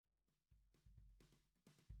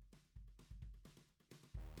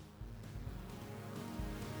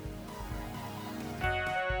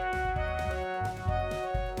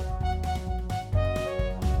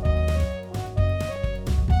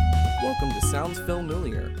Sounds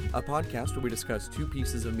Familiar, a podcast where we discuss two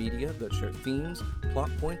pieces of media that share themes,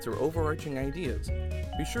 plot points, or overarching ideas.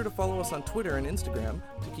 Be sure to follow us on Twitter and Instagram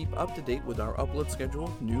to keep up to date with our upload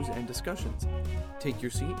schedule, news, and discussions. Take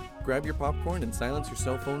your seat, grab your popcorn, and silence your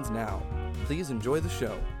cell phones now. Please enjoy the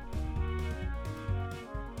show.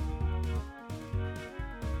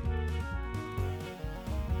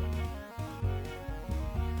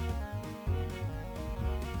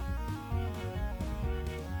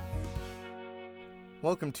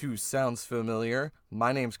 Welcome to Sounds Familiar.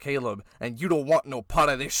 My name's Caleb, and you don't want no part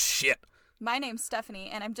of this shit. My name's Stephanie,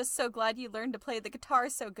 and I'm just so glad you learned to play the guitar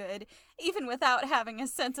so good, even without having a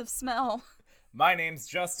sense of smell. My name's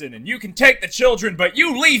Justin, and you can take the children, but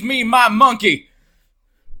you leave me my monkey!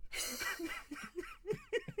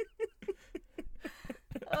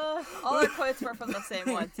 All our quotes were from the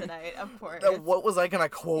same one tonight, of course. What was I gonna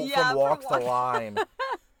quote from Walk the Line?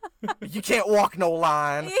 You can't walk no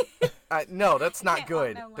line. No, that's not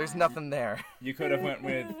good. No There's line. nothing there. You could have went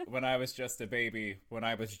with when I was just a baby, when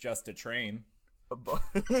I was just a train.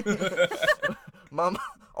 Mom,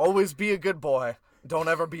 always be a good boy. Don't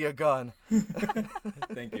ever be a gun.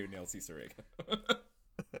 Thank you, Neil Cicerega.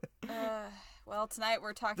 Well, tonight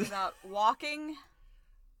we're talking about walking.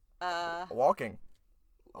 Walking.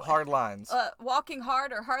 Hard lines. Walking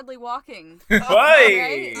hard or hardly walking.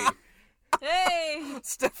 Hey! Hey!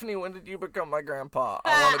 Stephanie, when did you become my grandpa?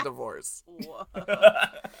 I want a divorce.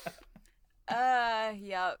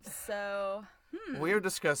 Yep, so... We are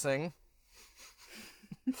discussing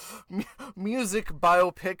music,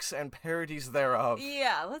 biopics, and parodies thereof.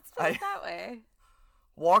 Yeah, let's put it that way.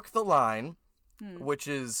 Walk the Line, which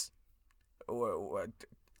is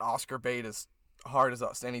Oscar bait as hard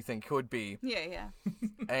as anything could be, Yeah.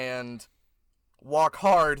 and Walk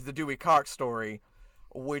Hard, the Dewey Cox story,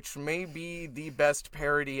 which may be the best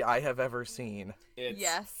parody I have ever seen. It's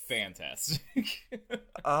fantastic.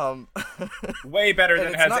 Way better than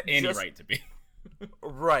it has any right to be.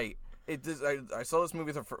 Right. I saw this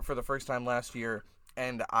movie for the first time last year,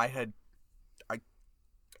 and I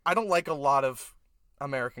don't like a lot of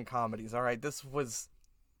American comedies, alright? It's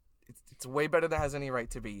way better than it has any right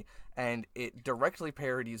to be, and it directly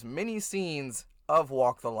parodies many scenes of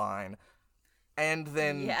Walk the Line, and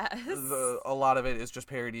then a lot of it is just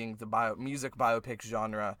parodying the music biopic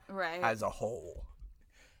genre as a whole.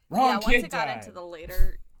 Wrong once kid it got died. into the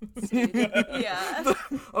later stage,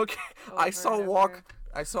 Okay, I saw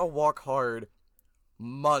Walk Hard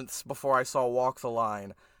months before I saw Walk the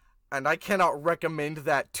Line, and I cannot recommend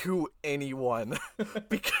that to anyone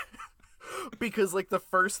because like the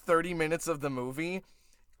first 30 minutes of the movie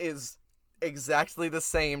is exactly the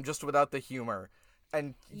same, just without the humor.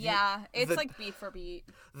 And it's like beat for beat.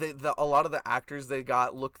 A lot of the actors they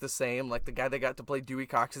got look the same. Like the guy they got to play Dewey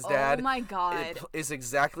Cox's dad. Oh my god, is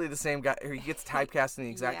exactly the same guy. He gets typecast in the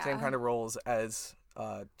exact same kind of roles as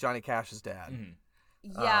Johnny Cash's dad.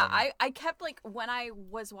 Mm-hmm. Yeah, I kept, like, when I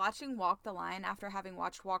was watching Walk the Line after having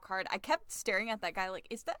watched Walk Hard, I kept staring at that guy like,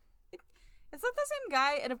 is that the same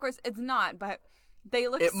guy? And of course it's not, but they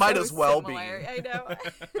look It might as well similar. be. I know.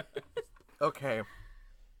 Okay.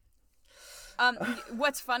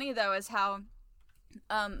 What's funny though is how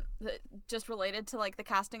just related to like the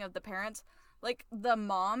casting of the parents, like the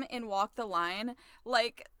mom in Walk the Line,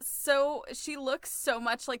 like, so she looks so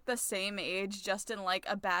much like the same age, just in like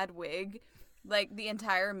a bad wig, like the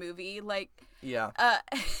entire movie, like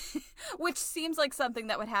which seems like something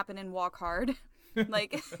that would happen in Walk Hard.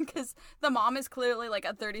 Like, because the mom is clearly like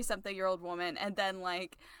a 30-something-year-old woman, and then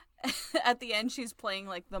like at the end she's playing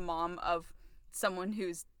like the mom of someone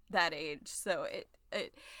who's that age, so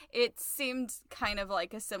it seemed kind of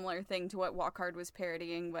like a similar thing to what Walk Hard was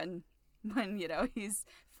parodying when you know he's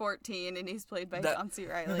 14 and he's played by John C.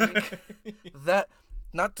 Reilly.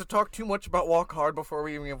 Not to talk too much about Walk Hard before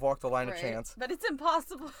we even give Walk the Line a chance. But it's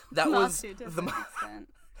impossible. That not was to some extent.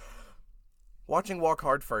 Watching Walk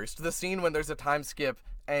Hard first, the scene when there's a time skip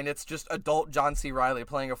and it's just adult John C. Reilly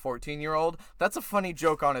playing a 14-year-old, that's a funny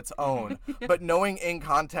joke on its own. But knowing in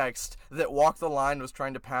context that Walk the Line was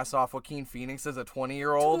trying to pass off Joaquin Phoenix as a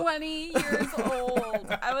 20-year-old. 20 years old.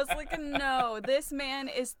 I was like, no, this man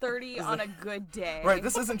is 30 on a good day. Right,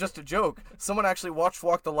 this isn't just a joke. Someone actually watched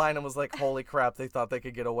Walk the Line and was like, holy crap, they thought they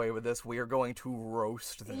could get away with this. We are going to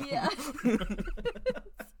roast them. Yeah.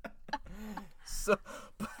 So,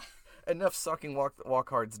 enough sucking Walk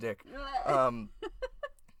Hard's dick.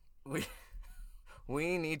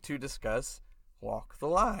 We need to discuss Walk the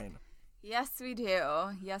Line. Yes, we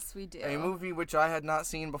do. Yes, we do. A movie which I had not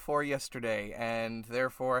seen before yesterday, and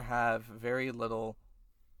therefore have very little,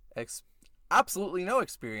 absolutely no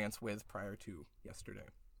experience with prior to yesterday.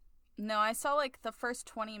 No, I saw like the first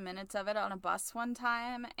 20 minutes of it on a bus one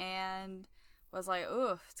time and was like,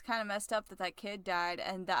 ooh, it's kind of messed up that that kid died,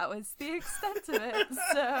 and that was the extent of it.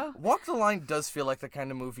 So Walk the Line does feel like the kind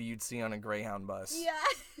of movie you'd see on a Greyhound bus. yeah.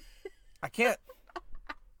 I can't.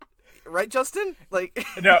 Right, Justin? Like,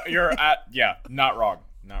 No, you're not wrong.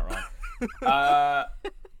 Not wrong.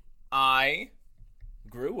 I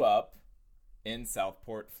grew up in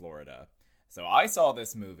Southport, Florida. So I saw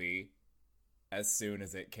this movie as soon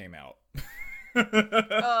as it came out.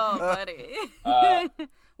 Oh, buddy.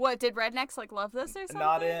 What, did rednecks like love this or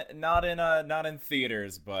something? Not in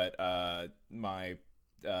theaters, but my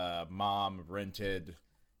mom rented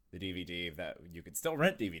the DVD that you could still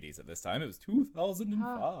rent DVDs at this time. It was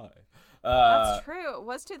 2005. That's true. It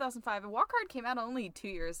was 2005. And Walk Hard came out only 2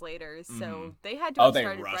 years later, so they had to have they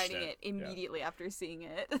started rushed writing it. it immediately after seeing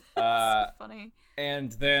it. That's so funny.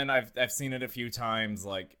 And then I've seen it a few times,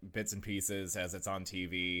 like bits and pieces as it's on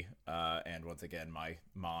TV. And once again, my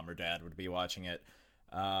mom or dad would be watching it.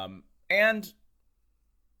 And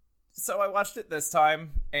so I watched it this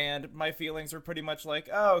time, and my feelings were pretty much like,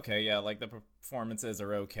 oh, okay, yeah, like the performances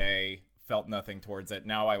are okay. Felt nothing towards it.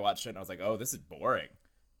 Now I watched it, and I was like, oh, this is boring.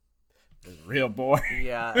 This is real boring.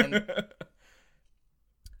 yeah, and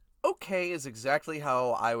okay is exactly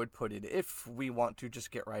how I would put it if we want to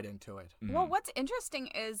just get right into it. Well, what's interesting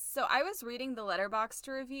is, so I was reading the Letterboxd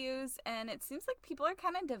reviews, and it seems like people are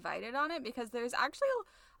kind of divided on it because there's actually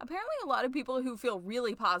apparently a lot of people who feel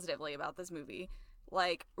really positively about this movie.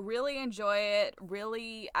 Like, really enjoy it,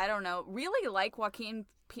 really, I don't know, really like Joaquin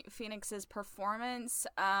Phoenix's performance.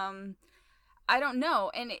 I don't know,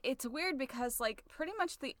 and it's weird because, like, pretty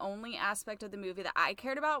much the only aspect of the movie that I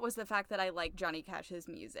cared about was the fact that I liked Johnny Cash's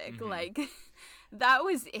music. Like, that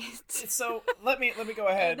was it. So, let me go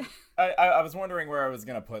ahead. I was wondering where I was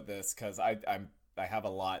going to put this, because I have a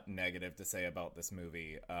lot negative to say about this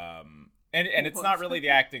movie. And it's not really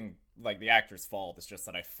the acting, like, the actor's fault. It's just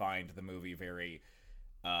that I find the movie very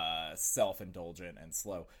self-indulgent and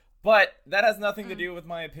slow. But that has nothing to do with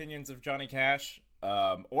my opinions of Johnny Cash,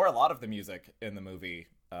 or a lot of the music in the movie,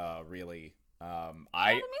 really. The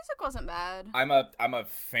music wasn't bad. I'm a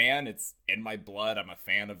fan. It's in my blood. I'm a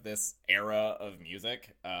fan of this era of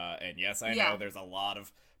music. And yes, I know there's a lot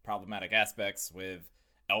of problematic aspects with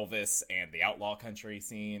Elvis and the outlaw country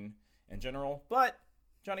scene in general, but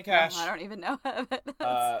Johnny Cash. I don't even know of it.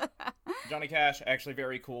 Johnny Cash, actually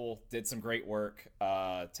very cool. Did some great work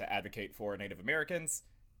to advocate for Native Americans.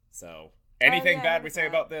 So anything bad we say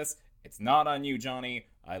about this, it's not on you, Johnny.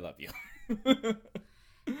 I love you.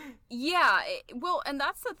 Yeah, well, and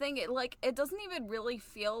that's the thing. It doesn't even really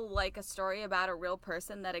feel like a story about a real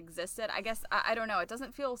person that existed. I guess, I don't know. It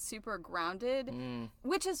doesn't feel super grounded,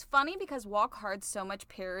 which is funny because Walk Hard so much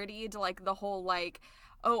parodied, like, the whole, like,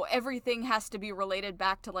 oh, everything has to be related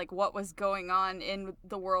back to, like, what was going on in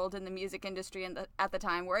the world and the music industry at the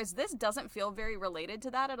time, whereas this doesn't feel very related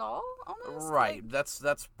to that at all, almost. Right. That's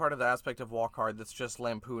part of the aspect of Walk Hard that's just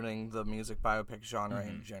lampooning the music biopic genre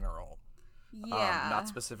in general. Yeah. Not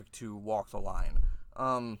specific to Walk the Line.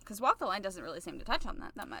 Because Walk the Line doesn't really seem to touch on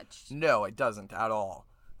that much. No, it doesn't at all.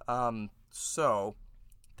 So,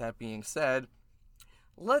 that being said,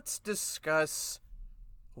 let's discuss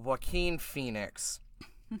Joaquin Phoenix.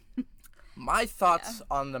 My thoughts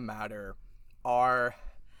on the matter are...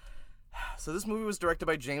 So this movie was directed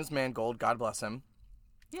by James Mangold, God bless him.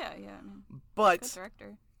 Yeah. But Good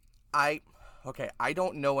director. I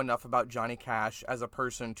don't know enough about Johnny Cash as a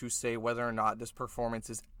person to say whether or not this performance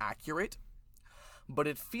is accurate, but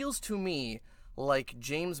it feels to me like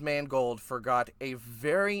James Mangold forgot a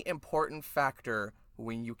very important factor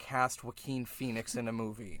when you cast Joaquin Phoenix in a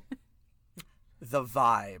movie. The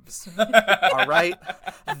vibes. All right?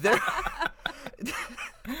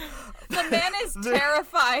 The man is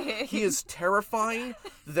terrifying. He is terrifying.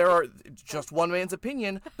 There are, just one man's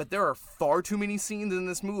opinion, but there are far too many scenes in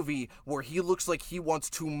this movie where he looks like he wants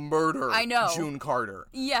to murder June Carter.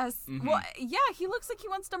 Yes. Well, yeah, he looks like he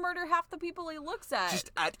wants to murder half the people he looks at.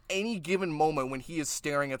 Just at any given moment when he is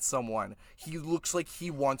staring at someone, he looks like he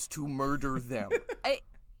wants to murder them.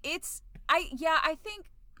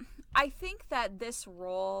 I think that this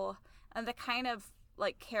role and the kind of,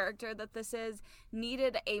 like, character that this is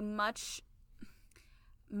needed a much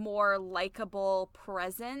more likable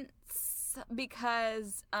presence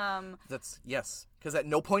because because at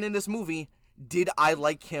no point in this movie did I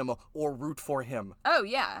like him or root for him. Oh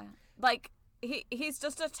yeah, like he's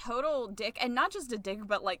just a total dick, and not just a dick,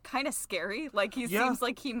 but, like, kind of scary. Like, he seems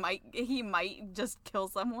like he might just kill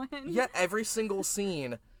someone. Yet every single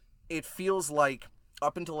scene, it feels like,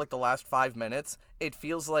 up until, like, the last 5 minutes, it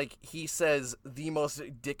feels like he says the most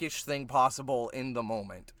dickish thing possible in the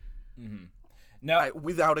moment. No,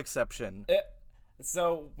 without exception.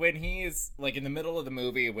 So when he's like in the middle of the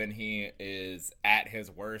movie, when he is at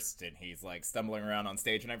his worst and he's like stumbling around on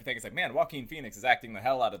stage and everything, it's like, man, Joaquin Phoenix is acting the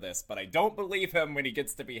hell out of this, but I don't believe him when he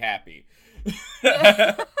gets to be happy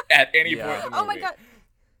at any point in the movie. Oh my god.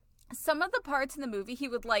 Some of the parts in the movie, he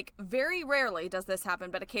would, like, very rarely does this happen,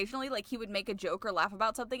 but occasionally, like, he would make a joke or laugh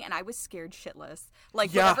about something, and I was scared shitless.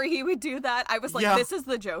 Like, whenever he would do that, I was like, this is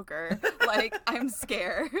the Joker. Like, I'm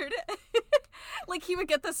scared. Like, he would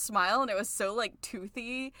get this smile, and it was so, like,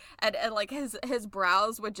 toothy, and like, his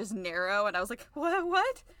brows would just narrow, and I was like,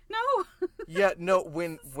 what? No. Yeah, no,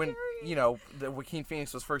 when you know, the Joaquin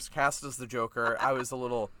Phoenix was first cast as the Joker, I was a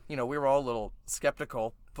little, we were all a little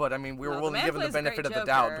skeptical. But, I mean, we were willing to give him the benefit of the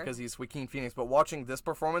doubt because he's Joaquin Phoenix. But watching this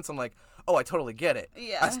performance, I'm like, oh, I totally get it.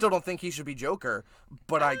 Yeah. I still don't think he should be Joker.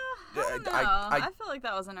 But I feel like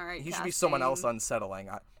that was an alright He should be someone else unsettling.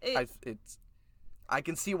 I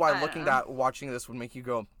can see why watching this would make you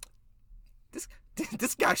go,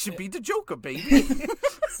 this guy should be the Joker, baby.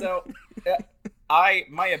 So,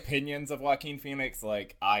 my opinions of Joaquin Phoenix,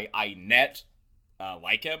 like, I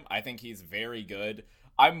like him. I think he's very good.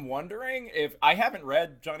 I'm wondering if I haven't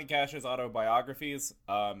read Johnny Cash's autobiographies,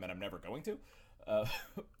 and I'm never going to.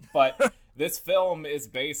 But this film is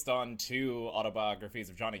based on 2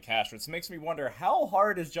 autobiographies of Johnny Cash, which makes me wonder how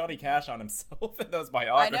hard is Johnny Cash on himself in those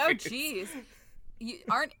biographies. I know, jeez.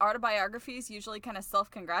 Aren't autobiographies usually kind of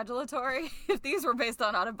self-congratulatory? If these were based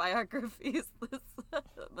on autobiographies, this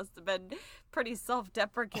must have been pretty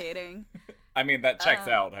self-deprecating. I mean, that checks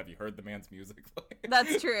out. Have you heard the man's music?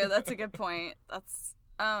 That's true. That's a good point.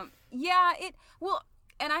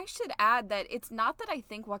 And I should add that it's not that I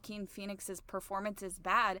think Joaquin Phoenix's performance is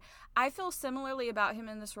bad. I feel similarly about him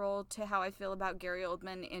in this role to how I feel about Gary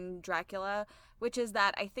Oldman in Dracula, which is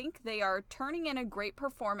that I think they are turning in a great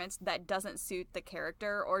performance that doesn't suit the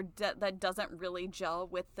character or that doesn't really gel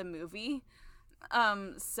with the movie.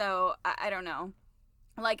 So I don't know.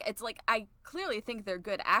 Like, it's like, I clearly think they're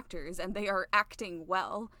good actors and they are acting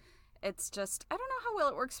well. It's just, I don't know how well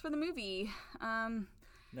it works for the movie.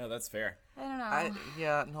 No, that's fair. I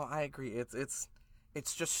don't know. I agree.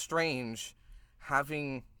 It's just strange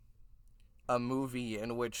having a movie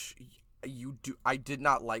in which I did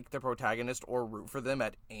not like the protagonist or root for them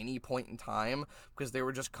at any point in time because they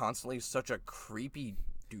were just constantly such a creepy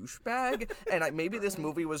douchebag. And maybe this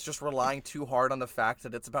movie was just relying too hard on the fact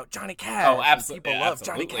that it's about Johnny Cash. Oh, absolutely. People love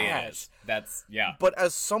Johnny Cash. That's, yeah. But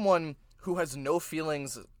as someone who has no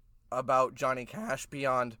feelings about Johnny Cash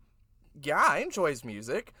beyond, I enjoy his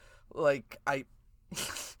music. Like,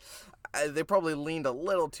 they probably leaned a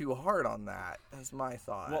little too hard on that. That's my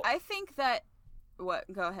thought. Well, I think that.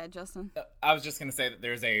 What? Go ahead, Justin. I was just going to say that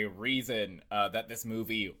there's a reason that this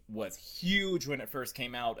movie was huge when it first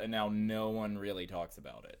came out, and now no one really talks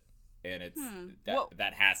about it. And it's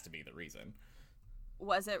that has to be the reason.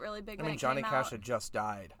 Was it really big? I mean, Johnny Cash had just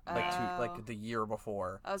died like the year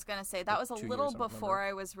before. I was gonna say that was a little before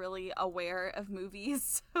I was really aware of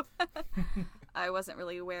movies. I wasn't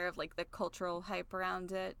really aware of like the cultural hype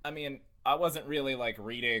around it. I mean, I wasn't really like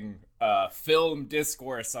reading film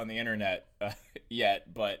discourse on the internet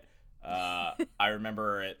yet, but I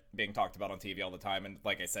remember it being talked about on TV all the time, and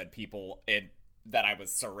like I said, people that I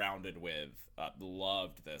was surrounded with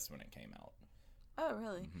loved this when it came out. Oh,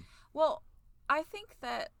 really? Mm-hmm. Well, I think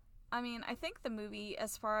the movie,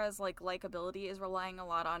 as far as like likability, is relying a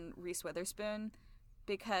lot on Reese Witherspoon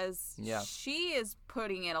because she is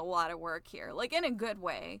putting in a lot of work here, like in a good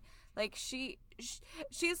way. Like she's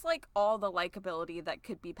like all the likability that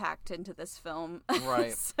could be packed into this film.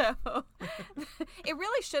 Right. So it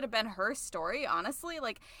really should have been her story, honestly.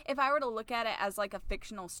 Like if I were to look at it as like a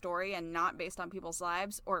fictional story and not based on people's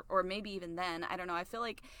lives, or maybe even then, I don't know. I feel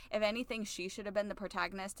like if anything, she should have been the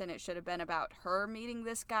protagonist and it should have been about her meeting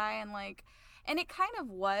this guy and it kind of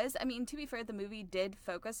was. I mean, to be fair, the movie did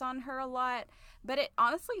focus on her a lot, but it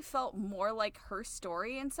honestly felt more like her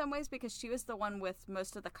story in some ways because she was the one with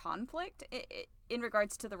most of the conflict in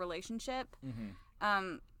regards to the relationship.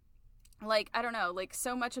 Mm-hmm. Like, I don't know, like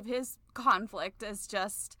so much of his conflict is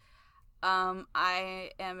just,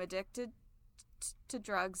 I am addicted to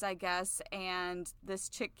drugs, I guess, and this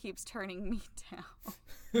chick keeps turning me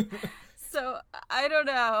down. So, I don't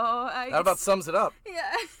know. That about sums it up.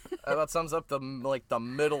 Yeah. That about sums up the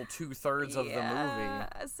middle 2/3 of the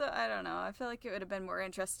movie. So, I don't know. I feel like it would have been more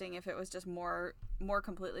interesting if it was just more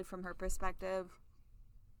completely from her perspective.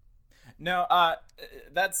 No,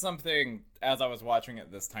 that's something, as I was watching it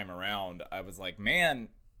this time around, I was like, man,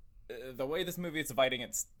 the way this movie is dividing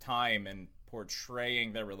its time and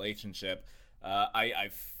portraying their relationship, I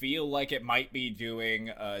feel like it might be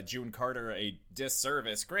doing June Carter a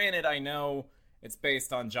disservice. Granted, I know it's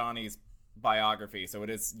based on Johnny's biography, so it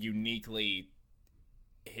is uniquely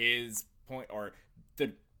his point, or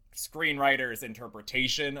the screenwriter's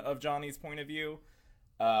interpretation of Johnny's point of view.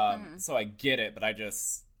 So I get it, but I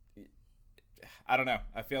don't know.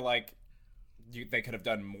 I feel like they could have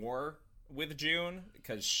done more with June,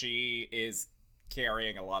 because she is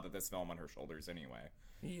carrying a lot of this film on her shoulders anyway.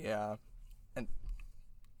 Yeah. And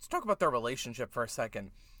let's talk about their relationship for a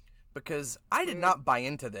second, because I did not buy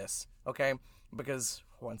into this, okay? Because,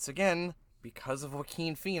 once again, because of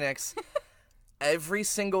Joaquin Phoenix, every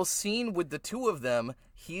single scene with the two of them,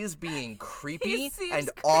 he is being creepy and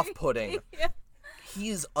off-putting. Yeah. He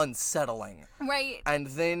is unsettling. Right. And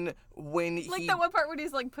then when Like that one part when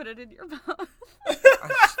he's like, put it in your mouth.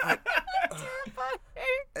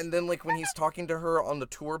 And then, like, when he's talking to her on the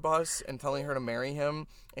tour bus and telling her to marry him,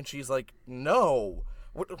 and she's like, no,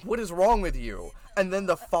 what is wrong with you? And then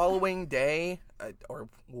the following day, or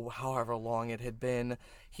however long it had been,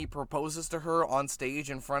 he proposes to her on stage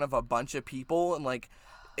in front of a bunch of people, and, like,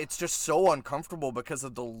 it's just so uncomfortable because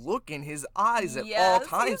of the look in his eyes at all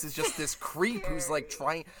times. It's just this creep who's, like,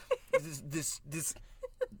 trying, this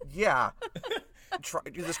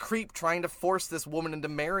creep trying to force this woman into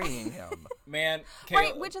marrying him. Man,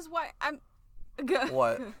 Right, which is why I'm...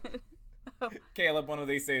 What? Caleb, one of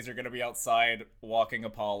these days you're going to be outside walking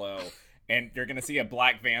Apollo, and you're going to see a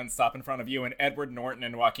black van stop in front of you, and Edward Norton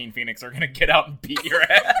and Joaquin Phoenix are going to get out and beat your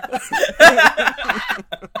ass.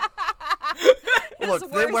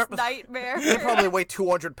 Look, nightmare. They probably weigh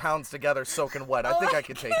 200 pounds together soaking wet. I think I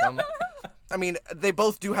could take them. I mean, they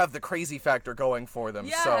both do have the crazy factor going for them,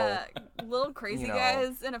 Yeah, so... little crazy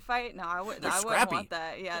guys in a fight? No, I wouldn't want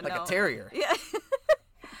that. Yeah, like no. a terrier. Yeah.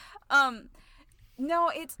 No,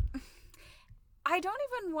 it's... I don't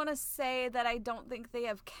even want to say that I don't think they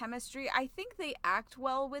have chemistry. I think they act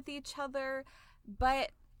well with each other,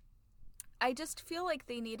 but I just feel like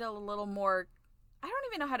they need a little more... I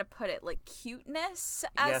don't even know how to put it, like cuteness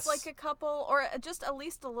as like a couple, or just at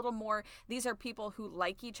least a little more, these are people who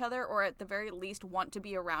like each other, or at the very least want to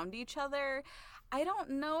be around each other. I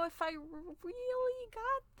don't know if I really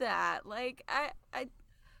got that. Like, I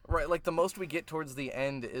Right, like the most we get towards the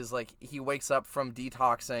end is like he wakes up from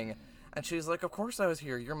detoxing and she's like, of course I was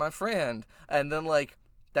here, you're my friend. And then like,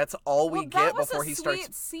 that's all we get before he starts. That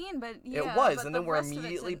was a sweet scene, but yeah. It was, but and the then we're rest of it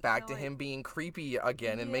immediately didn't back to feel him like... being creepy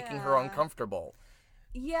again and making her uncomfortable.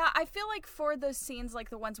 Yeah, I feel like for those scenes, like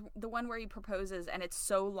the one where he proposes and it's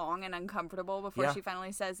so long and uncomfortable before she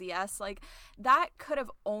finally says yes, like that could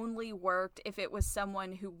have only worked if it was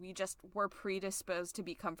someone who we just were predisposed to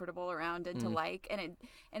be comfortable around and to like,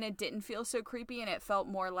 and it didn't feel so creepy, and it felt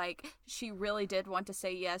more like she really did want to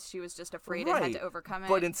say yes. She was just afraid and had to overcome it.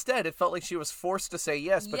 But instead, it felt like she was forced to say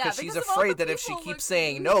yes because she's because of all afraid the that if she people keeps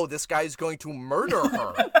saying no, this guy's going to murder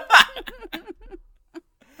her.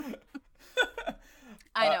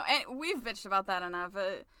 I know, and we've bitched about that enough.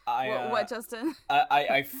 What, Justin?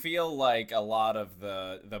 I feel like a lot of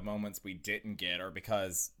the moments we didn't get are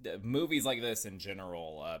because movies like this in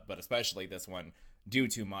general, but especially this one, do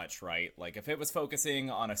too much, right? Like, if it was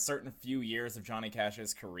focusing on a certain few years of Johnny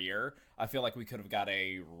Cash's career, I feel like we could have got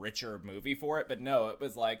a richer movie for it, but no, it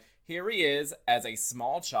was like, here he is as a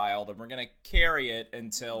small child, and we're gonna carry it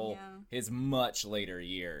until his much later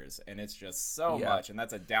years, and it's just so much, and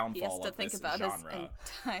that's a downfall of this genre. He has to think about his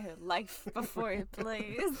entire life before he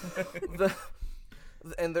plays.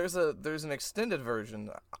 And there's an extended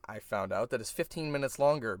version I found out that is 15 minutes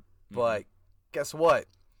longer, but guess what?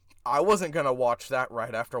 I wasn't going to watch that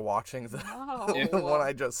right after watching the one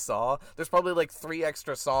I just saw. There's probably like 3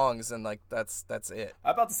 extra songs, and like that's it.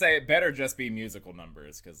 I'm about to say it better just be musical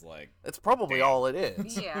numbers, because like... It's probably all it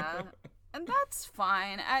is. Yeah, and that's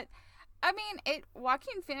fine. I mean,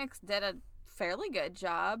 Joaquin Phoenix did a fairly good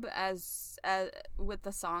job as with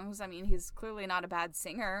the songs. I mean, he's clearly not a bad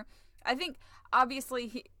singer. I think,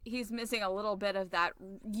 obviously, he's missing a little bit of that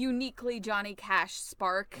uniquely Johnny Cash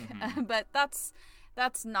spark, but that's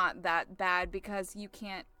not that bad because you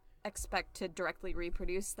can't expect to directly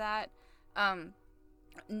reproduce that.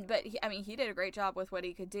 But he did a great job with what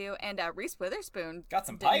he could do, and Reese Witherspoon got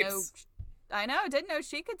some pipes. Didn't know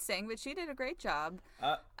she could sing, but she did a great job.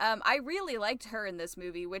 I really liked her in this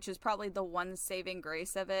movie, which is probably the one saving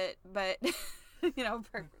grace of it. But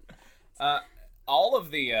all of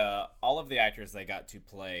the actors they got to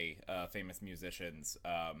play famous musicians.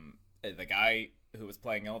 The guy who was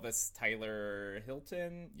playing Elvis, Tyler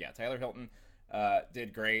Hilton,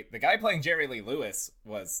 did great. The guy playing Jerry Lee Lewis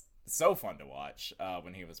was so fun to watch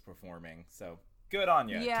when he was performing. So good on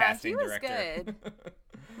you, Yeah, casting he was director. good.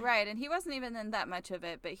 Right, and he wasn't even in that much of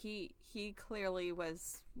it, but he clearly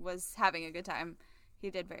was having a good time. He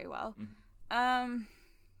did very well.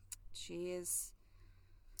 Jeez.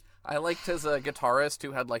 I liked his guitarist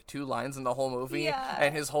who had like 2 lines in the whole movie, Yeah.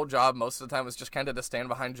 and his whole job most of the time was just kind of to stand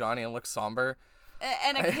behind Johnny and look somber.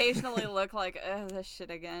 And occasionally look like, this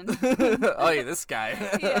shit again. Oh, yeah, this guy.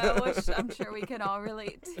 Yeah, which I'm sure we can all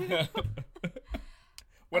relate to.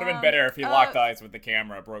 Would have been better if he locked eyes with the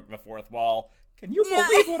camera, broke the fourth wall. Can you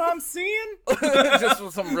believe what I'm seeing? Just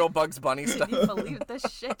with some real Bugs Bunny stuff. Can you believe this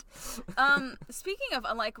shit? Speaking of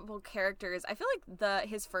unlikable characters, I feel like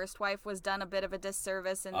his first wife was done a bit of a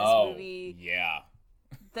disservice in this movie. Yeah.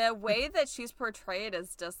 The way that she's portrayed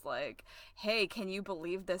is just like, hey, can you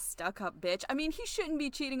believe this stuck-up bitch? I mean, he shouldn't be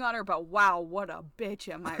cheating on her, but wow, what a bitch,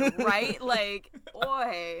 am I right? Like,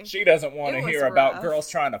 boy. She doesn't want to hear about girls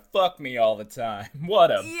trying to fuck me all the time. What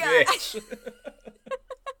a bitch.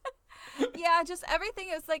 Yeah, just everything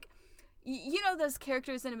is like, you know those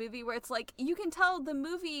characters in a movie where it's like, you can tell the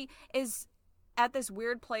movie is at this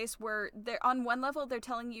weird place where they're on one level they're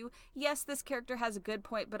telling you, yes, this character has a good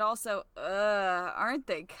point, but also, aren't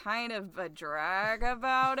they kind of a drag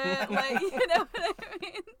about it? Like, you know what I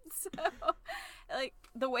mean? So, like,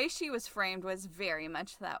 the way she was framed was very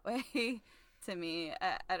much that way to me.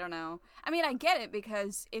 I don't know. I mean, I get it,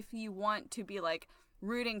 because if you want to be like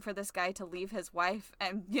rooting for this guy to leave his wife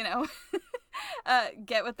and, you know,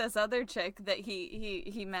 get with this other chick that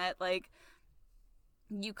he met, like,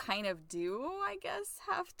 you kind of do, I guess,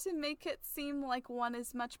 have to make it seem like one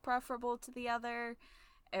is much preferable to the other.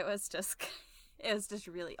 It was just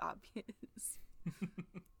really obvious.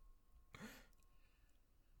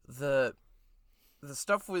 The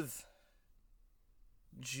stuff with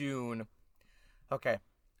June. Okay,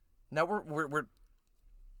 now we're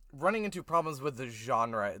running into problems with the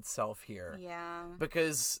genre itself here. Yeah.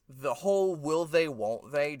 Because the whole will they,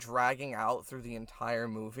 won't they dragging out through the entire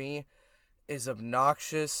movie is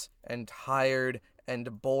obnoxious and tired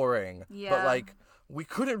and boring. Yeah. But, like, we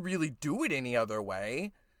couldn't really do it any other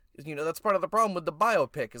way. You know, that's part of the problem with the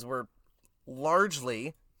biopic, is we're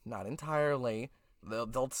largely, not entirely,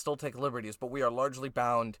 they'll still take liberties, but we are largely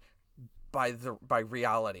bound by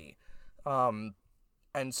reality.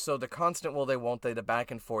 And so the constant will they, won't they, the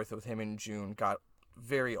back and forth with him and June got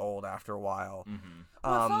very old after a while. Mm-hmm.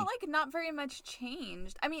 Well, it felt like not very much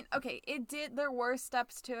changed. I mean, okay, it did. There were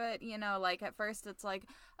steps to it, you know, like at first it's like,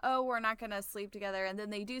 oh, we're not going to sleep together. And then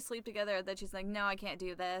they do sleep together. And then she's like, no, I can't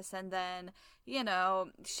do this. And then, you know,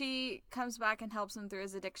 she comes back and helps him through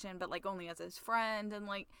his addiction, but like only as his friend, and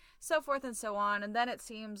like so forth and so on. And then it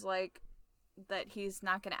seems like that he's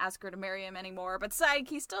not going to ask her to marry him anymore, but psych,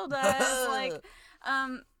 he still does. Like,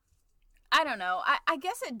 I don't know. I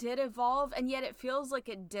guess it did evolve, and yet it feels like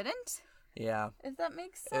it didn't. Yeah. If that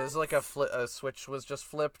makes sense. It was like a switch was just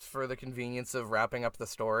flipped for the convenience of wrapping up the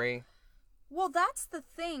story. Well, that's the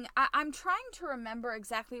thing. I'm trying to remember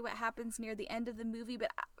exactly what happens near the end of the movie,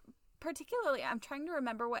 but particularly I'm trying to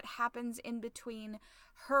remember what happens in between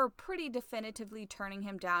her pretty definitively turning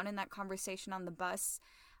him down in that conversation on the bus,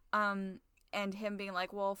 and him being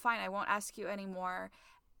like, well, fine, I won't ask you anymore.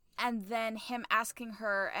 And then him asking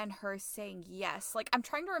her and her saying yes. Like, I'm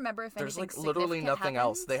trying to remember if there's anything like literally nothing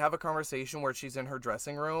else. happened. They have a conversation where she's in her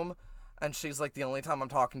dressing room, and she's like, the only time I'm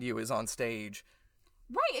talking to you is on stage.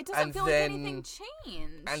 Right, it doesn't feel like anything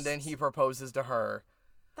changed. And then he proposes to her.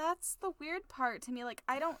 That's the weird part to me. Like,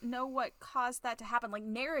 I don't know what caused that to happen. Like,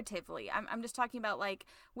 narratively, I'm just talking about, like,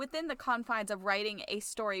 within the confines of writing a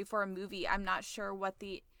story for a movie, I'm not sure what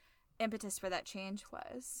the impetus for that change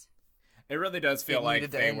was. It really does feel like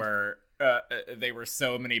they were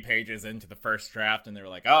so many pages into the first draft, and they were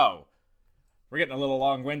like, oh, we're getting a little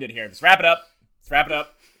long-winded here. Just wrap it up. Just wrap it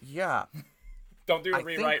up. Yeah. Don't do a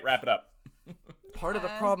rewrite. Wrap it up. Part of the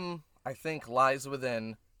problem, I think, lies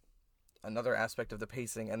within another aspect of the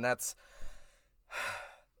pacing, and that's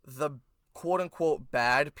the quote-unquote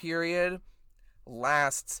bad period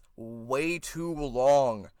lasts way too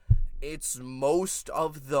long. It's most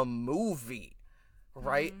of the movie.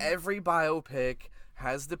 Right? Mm-hmm. Every biopic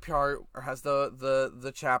has the part, or has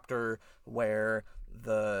the chapter where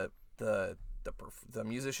the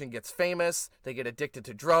musician gets famous, they get addicted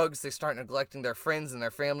to drugs, they start neglecting their friends and their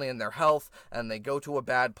family and their health, and they go to a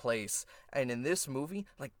bad place. And in this movie,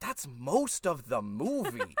 like, that's most of the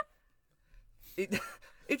movie.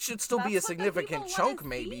 It should still be a significant chunk,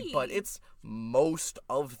 maybe, but it's most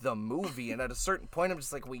of the movie. And at a certain point, I'm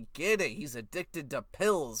just like, we get it. He's addicted to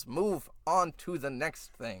pills. Move on to the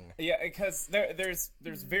next thing. Yeah, because there's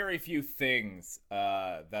very few things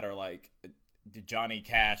that are like, did Johnny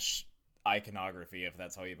Cash iconography, if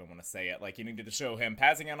that's how you even want to say it. Like, you needed to show him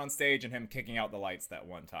passing out on stage and him kicking out the lights that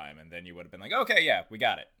one time, and then you would have been like, okay, yeah, we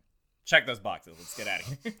got it. Check those boxes. Let's get out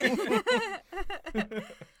of here.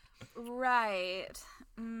 Right.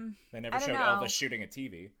 They never showed Elvis shooting a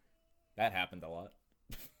TV. That happened a lot.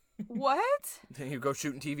 What? Then you go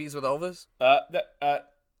shooting TVs with Elvis?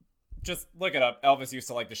 Just look it up. Elvis used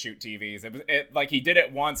to like to shoot TVs. Like, he did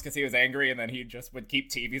it once because he was angry, and then he just would keep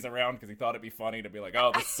TVs around because he thought it'd be funny to be like,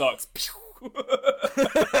 oh, this sucks.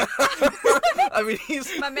 I mean,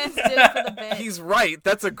 my man's did it for the bit. He's right.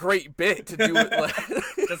 That's a great bit to do it. Like,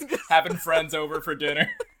 just having friends over for dinner.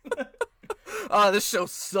 Oh, this show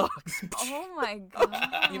sucks. Oh my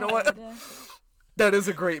god. You know what? That is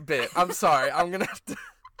a great bit. I'm sorry. I'm gonna have to.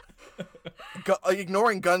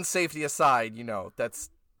 Ignoring gun safety aside,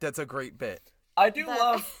 that's a great bit. I do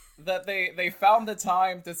love that they found the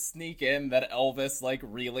time to sneak in that Elvis, like,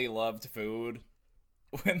 really loved food.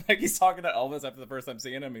 When, like, he's talking to Elvis after the first time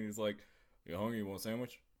seeing him, and he's like, "You hungry? You want a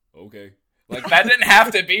sandwich? Okay." Like, that didn't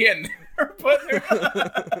have to be in there, but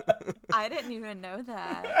I didn't even know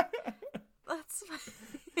that. That's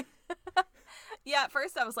funny. Yeah, at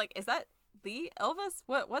first I was like, is that the Elvis?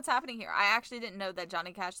 What's happening here? I actually didn't know that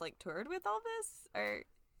Johnny Cash, like, toured with Elvis, or...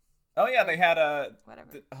 Oh, yeah, they had a... Whatever.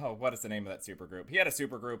 What is the name of that supergroup? He had a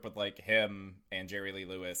supergroup with, like, him and Jerry Lee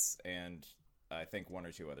Lewis and I think one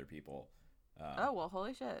or two other people. Oh, well,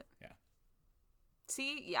 holy shit. Yeah.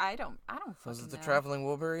 See, yeah, I don't fucking Was it the know. Traveling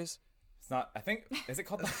Wilburys? It's not... I think... Is it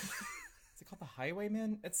called the... Is it called the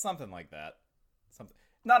Highwaymen? It's something like that. Something...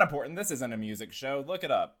 Not important. This isn't a music show. Look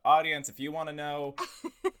it up. Audience, if you want to know,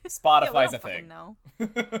 Spotify's a thing. No.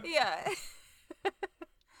 Yeah.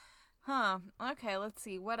 Huh. Okay, let's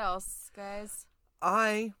see. What else, guys?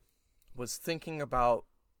 I was thinking about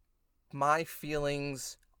my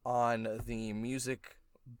feelings on the music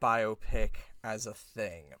biopic as a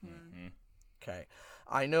thing. Mm-hmm. Okay.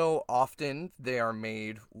 I know often they are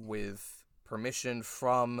made with permission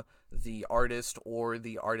from the artist or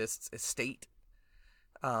the artist's estate.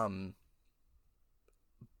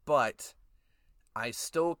 But I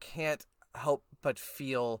still can't help but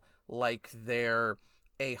feel like they're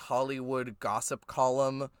a Hollywood gossip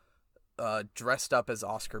column dressed up as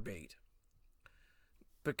Oscar bait.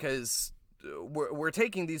 Because we're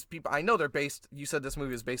taking these people... I know they're based... You said this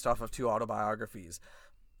movie is based off of 2 autobiographies.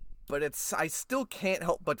 But I still can't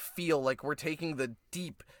help but feel like we're taking the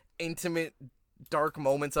deep, intimate, dark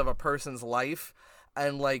moments of a person's life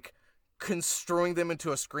and, like, construing them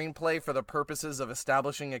into a screenplay for the purposes of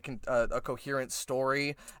establishing a coherent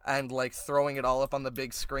story and, like, throwing it all up on the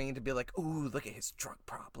big screen to be like, ooh, look at his drug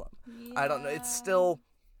problem. Yeah. I don't know. It's still...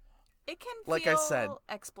 It can like feel I said,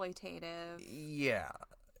 exploitative. Yeah.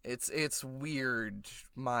 It's weird.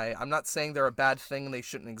 I'm not saying they're a bad thing and they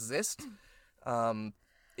shouldn't exist.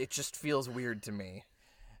 It just feels weird to me.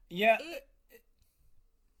 Yeah.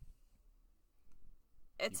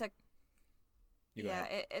 It's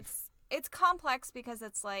complex because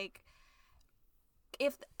it's like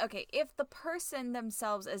if the person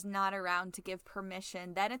themselves is not around to give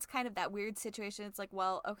permission, then it's kind of that weird situation. It's like,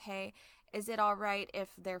 well, okay, is it all right if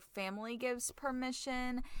their family gives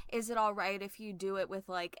permission? Is it all right if you do it with,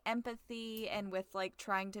 like, empathy and with, like,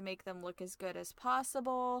 trying to make them look as good as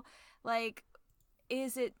possible? Like,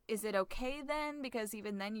 is it okay then? Because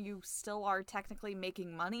even then you still are technically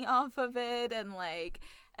making money off of it and, like,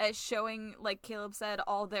 showing, like Caleb said,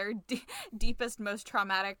 all their deepest, most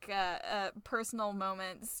traumatic personal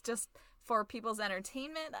moments just for people's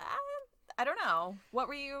entertainment. I don't know. What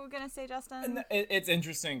were you going to say, Justin? It's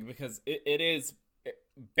interesting because it is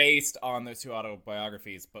based on those 2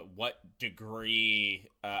 autobiographies, but what degree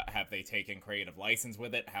have they taken creative license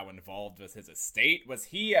with it? How involved was his estate? Was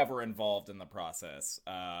he ever involved in the process?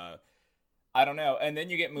 I don't know. And then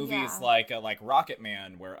you get movies like Rocket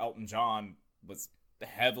Man, where Elton John was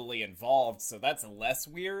heavily involved, so that's less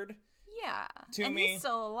weird. Yeah. To and me. He's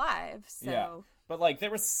still alive, so... Yeah. But, like,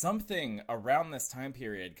 there was something around this time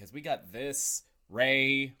period, because we got this,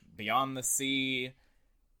 Ray, Beyond the Sea,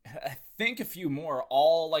 I think a few more,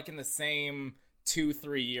 all, like, in the same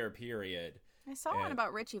 2-3 year period. I saw one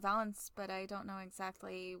about Richie Valens, but I don't know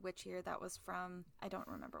exactly which year that was from. I don't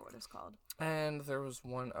remember what it's called. And there was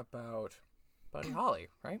one about Buddy Holly,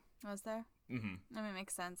 right? Was there? Mm-hmm. I mean, it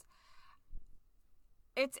makes sense.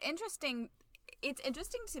 It's interesting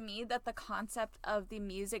to me that the concept of the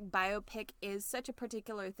music biopic is such a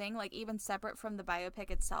particular thing, like, even separate from the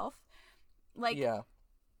biopic itself. Like, yeah.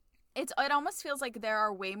 It almost feels like there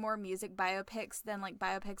are way more music biopics than, like,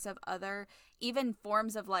 biopics of other, even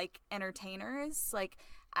forms of, like, entertainers, like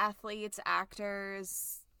athletes,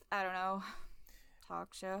 actors, I don't know,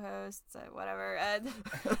 talk show hosts, whatever.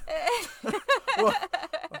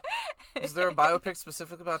 Is there a biopic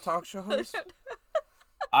specific about talk show hosts?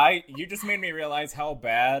 You just made me realize how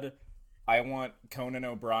bad I want Conan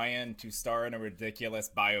O'Brien to star in a ridiculous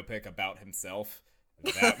biopic about himself.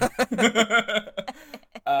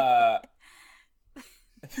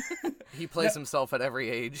 He plays himself at every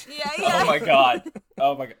age. Yeah. Oh my god.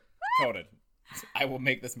 Conan, I will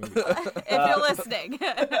make this movie. If you're listening.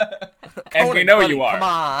 And we know you are. Come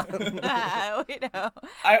on. We know.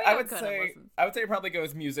 I would say it probably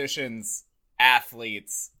goes musicians,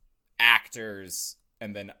 athletes, actors,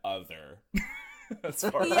 and then other. As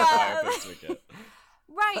far as biopics we get.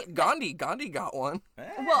 Right. Gandhi got one.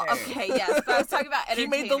 Well, okay, yes, but I was talking about He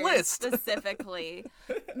entertainers made the list. specifically.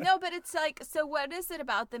 No, but it's like, so what is it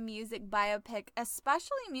about the music biopic,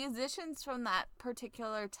 especially musicians from that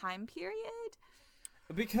particular time period?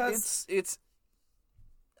 Because It's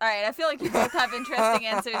All right, I feel like you both have interesting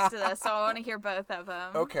answers to this, so I want to hear both of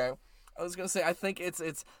them. okay. I was gonna say, I think it's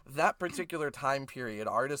that particular time period,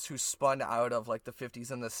 artists who spun out of like the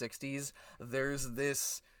 50s and the 60s. There's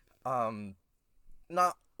this,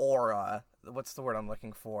 not aura. What's the word I'm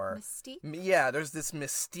looking for? Mystique? Yeah, there's this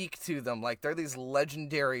mystique to them. Like they're these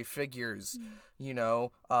legendary figures. You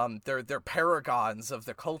know, they're paragons of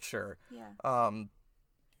the culture. Yeah.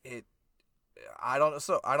 I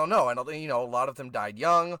don't know. You know, a lot of them died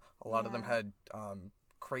young. A lot of them Yeah. had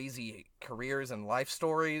crazy careers and life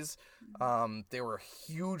stories. They were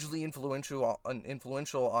hugely influential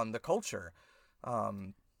on the culture.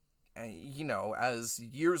 And, you know, as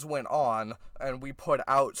years went on and we put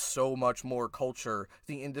out so much more culture,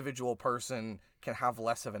 the individual person can have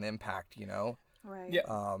less of an impact, you know? Right.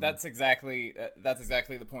 yeah, that's exactly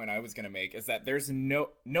the point I was going to make, is that there's no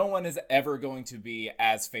one is ever going to be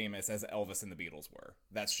as famous as Elvis and the Beatles were.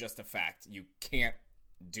 That's just a fact. You can't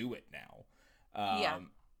do it now.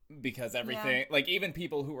 Because everything, like even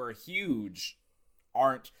people who are huge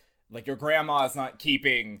aren't, like your grandma's not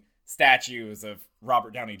keeping statues of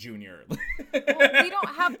Robert Downey Jr. Well, we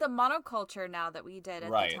don't have the monoculture now that we did at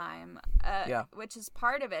Right. the time, Yeah. which is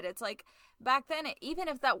part of it. It's like back then, even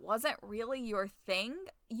if that wasn't really your thing,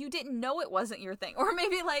 you didn't know it wasn't your thing, or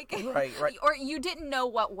maybe like Right. or you didn't know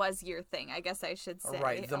what was your thing. I guess I should say.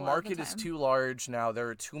 Right. The a lot of market is time. too large now. There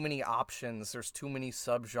are too many options. There's too many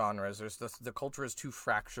subgenres. The culture is too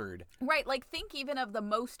fractured. Right, like think even of the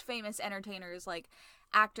most famous entertainers, like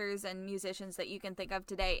actors and musicians that you can think of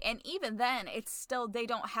today, and even then it's still, they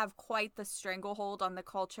don't have quite the stranglehold on the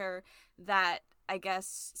culture that I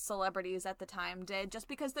guess celebrities at the time did, just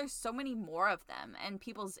because there's so many more of them and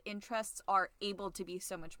people's interests are able to be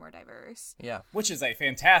so much more diverse. Yeah. Which is a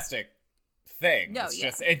fantastic thing. No, It's yeah,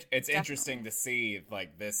 just it's definitely. interesting to see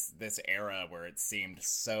like this era where it seemed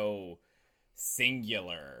so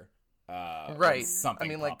singular. When Right. something I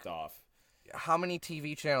mean, like, popped off. How many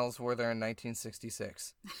TV channels were there in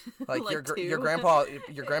 1966? Like, Like your two.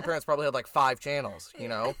 grandparents probably had like 5 channels, you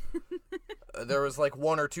know? There was like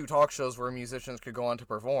 1 or 2 talk shows where musicians could go on to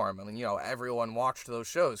perform. I mean, you know, everyone watched those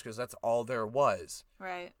shows because that's all there was.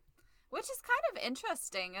 Right. Which is kind of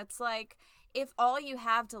interesting. It's like, if all you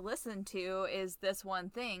have to listen to is this one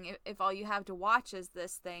thing, if all you have to watch is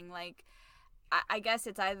this thing, like, I guess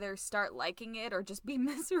it's either start liking it or just be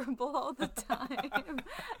miserable all the time.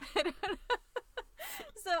 I don't know.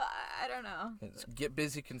 So, I don't know. It's get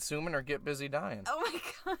busy consuming or get busy dying. Oh my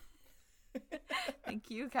god. Thank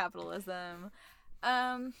you, capitalism.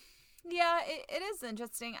 Yeah, it is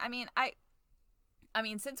interesting. I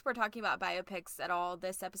mean, since we're talking about biopics at all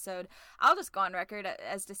this episode, I'll just go on record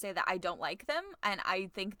as to say that I don't like them, and I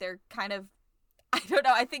think they're kind of, I don't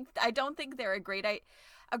know, I don't think they're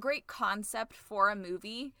a great concept for a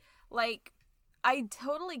movie. Like, I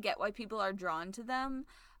totally get why people are drawn to them,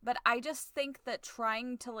 but I just think that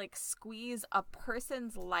trying to like squeeze a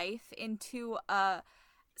person's life into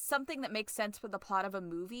something that makes sense for the plot of a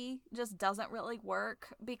movie just doesn't really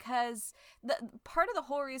work, because the part of the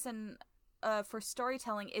whole reason for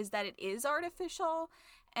storytelling is that it is artificial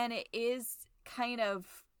and it is kind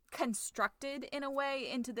of constructed in a way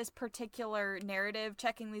into this particular narrative,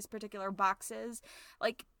 checking these particular boxes.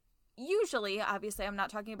 Like, usually, obviously, I'm not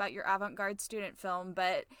talking about your avant-garde student film,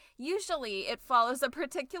 but usually it follows a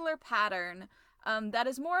particular pattern that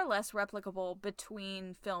is more or less replicable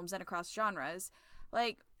between films and across genres.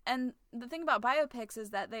 Like, and the thing about biopics is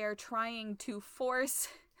that they are trying to force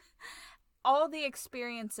all the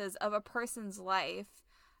experiences of a person's life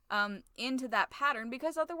into that pattern,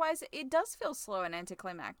 because otherwise it does feel slow and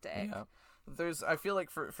anticlimactic. Yeah. I feel like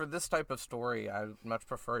for this type of story, I much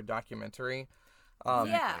prefer a documentary.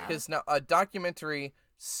 Yeah. Because now a documentary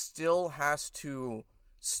still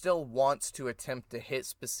wants to attempt to hit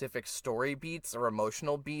specific story beats or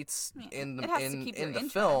emotional beats Yeah. in It has to keep your the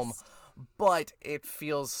film, interest. but it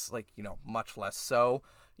feels like, much less so.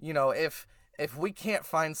 If we can't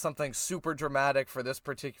find something super dramatic for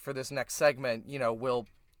this next segment, we'll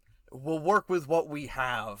work with what we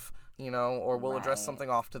have, or we'll address something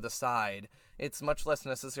off to the side. It's much less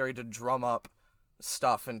necessary to drum up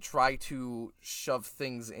stuff and try to shove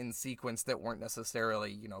things in sequence that weren't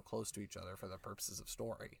necessarily, close to each other for the purposes of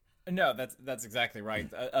story. No, that's exactly right.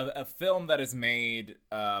 A film that is made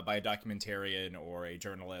by a documentarian or a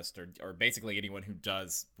journalist or basically anyone who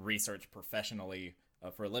does research professionally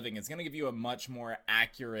for a living is going to give you a much more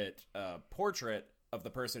accurate portrait of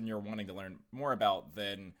the person you're wanting to learn more about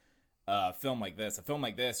than a film like this. A film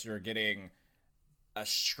like this, you're getting a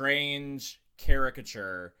strange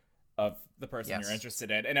caricature of the person you're interested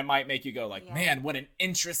in, and it might make you go like, man, what an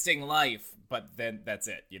interesting life, but then that's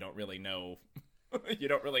it. You don't really know. You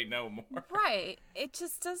don't really know more. Right. It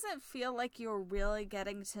just doesn't feel like you're really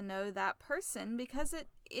getting to know that person because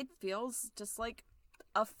it feels just like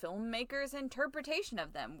a filmmaker's interpretation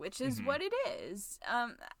of them, which is what it is.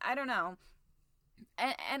 I don't know.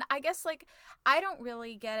 And I guess, like, I don't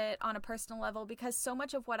really get it on a personal level because so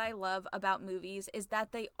much of what I love about movies is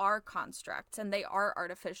that they are constructs and they are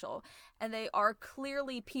artificial and they are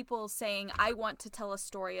clearly people saying, I want to tell a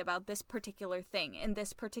story about this particular thing in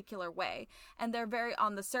this particular way. And they're very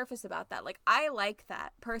on the surface about that. Like, I like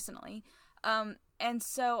that personally. And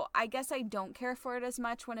so I guess I don't care for it as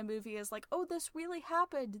much when a movie is like, oh, this really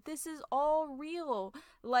happened. This is all real.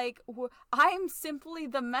 Like, I'm simply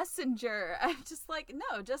the messenger. I'm just like,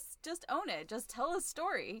 no, just own it. Just tell a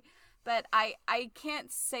story. But I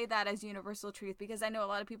can't say that as universal truth because I know a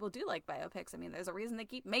lot of people do like biopics. I mean, there's a reason they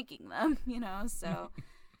keep making them, so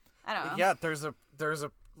I don't know. Yeah, there's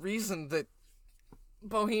a reason that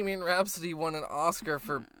Bohemian Rhapsody won an Oscar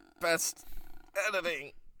for Best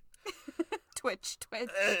Editing. Twitch.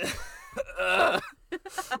 I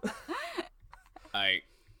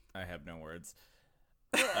have no words.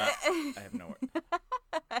 I have no words.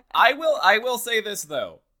 I will say this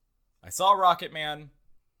though. I saw Rocket Man,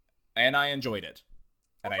 and I enjoyed it,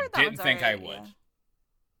 and I didn't think I would. Yeah.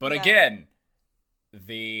 But again,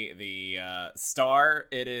 the star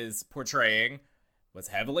it is portraying was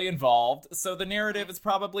heavily involved, so the narrative is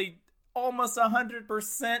probably almost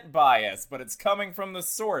 100% biased, but it's coming from the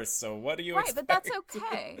source, so what do you expect? Right, but that's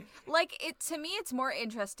okay. Like, to me, it's more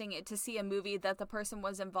interesting to see a movie that the person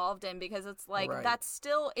was involved in, because it's like, that's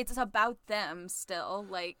still, it's about them still,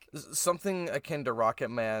 like... Something akin to Rocket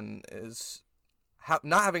Man is...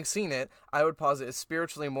 not having seen it, I would posit is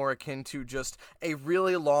spiritually more akin to just a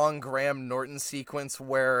really long Graham Norton sequence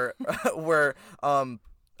where, oh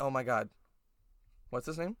my god. What's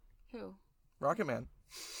his name? Who? Rocket Man.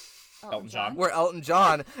 Elton John. Where Elton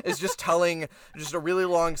John is just telling just a really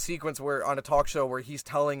long sequence where on a talk show where he's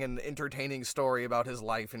telling an entertaining story about his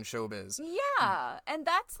life in showbiz. Yeah, and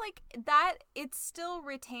that's like that. It still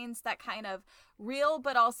retains that kind of real,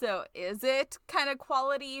 but also is it kind of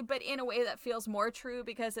quality, but in a way that feels more true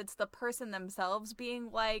because it's the person themselves being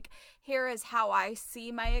like, here is how I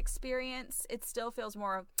see my experience. It still feels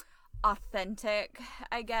more authentic,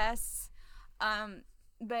 I guess.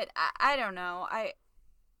 But I don't know.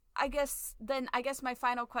 I guess my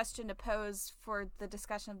final question to pose for the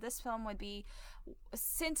discussion of this film would be,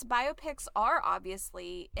 since biopics are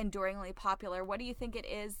obviously enduringly popular, what do you think it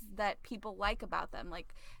is that people like about them?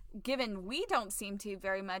 Like, given we don't seem to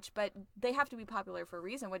very much, but they have to be popular for a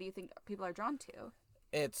reason, what do you think people are drawn to?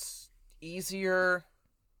 It's easier.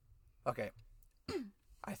 Okay.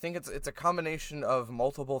 I think it's a combination of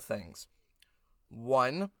multiple things.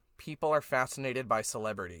 One, people are fascinated by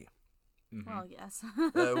celebrity. Mm-hmm. Well, yes.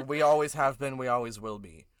 We always have been, we always will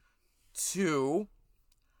be. Two,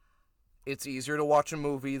 it's easier to watch a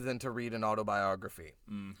movie than to read an autobiography.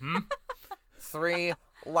 Mm-hmm. Three,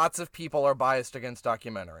 lots of people are biased against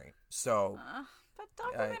documentary. So, but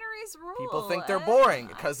documentaries rule. People think they're boring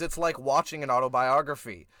because it's like watching an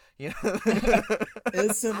autobiography. You know?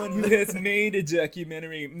 As someone who has made a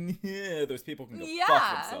documentary, those people can go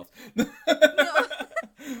fuck themselves.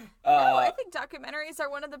 No, I think documentaries are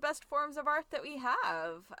one of the best forms of art that we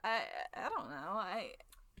have. I don't know.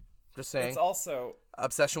 Just saying. It's also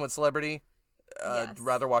obsession with celebrity. Yes.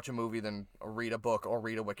 Rather watch a movie than read a book or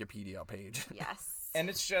read a Wikipedia page. Yes. And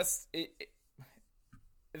it's just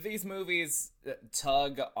these movies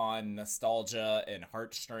tug on nostalgia and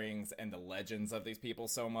heartstrings and the legends of these people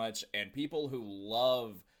so much, and people who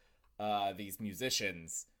love these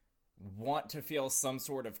musicians want to feel some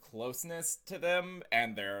sort of closeness to them,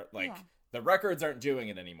 and they're like, the records aren't doing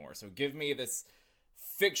it anymore, so give me this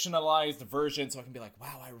fictionalized version so I can be like,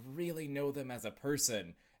 wow, I really know them as a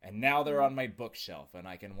person, and now they're on my bookshelf and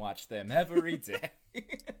I can watch them every day.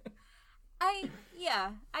 I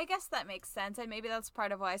guess that makes sense, and maybe that's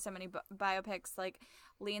part of why so many biopics like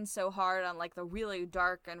lean so hard on like the really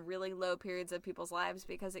dark and really low periods of people's lives,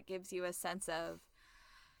 because it gives you a sense of,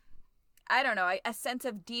 I don't know, a sense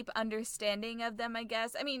of deep understanding of them, I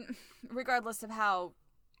guess. I mean, regardless of how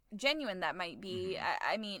genuine that might be,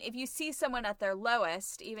 I mean, if you see someone at their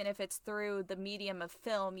lowest, even if it's through the medium of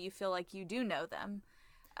film, you feel like you do know them.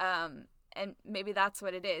 And maybe that's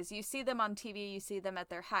what it is. You see them on TV, you see them at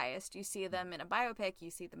their highest. You see them in a biopic, you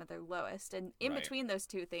see them at their lowest. And in between those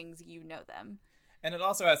two things, you know them. And it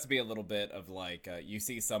also has to be a little bit of like, you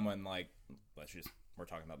see someone like, we're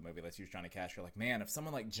talking about the movie, let's use Johnny Cash. You're like, man, if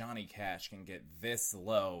someone like Johnny Cash can get this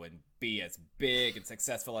low and be as big and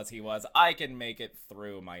successful as he was, I can make it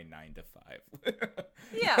through my 9 to 5.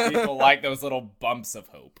 Yeah. People like those little bumps of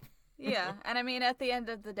hope. Yeah, and I mean, at the end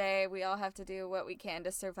of the day, we all have to do what we can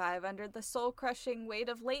to survive under the soul-crushing weight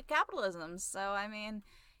of late capitalism. So, I mean,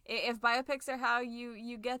 if biopics are how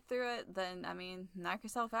you get through it, then, I mean, knock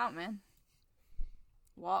yourself out, man.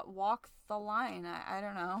 Walk the line. I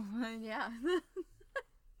don't know. Yeah.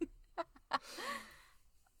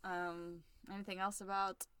 Anything else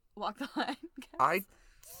about Walk the Line, guys? I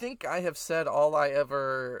think I have said all I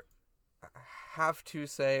ever have to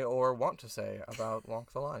say or want to say about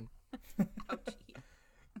Walk the Line. Oh, gee.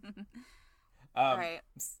 All right.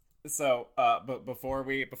 So, but before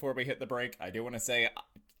we hit the break, I do want to say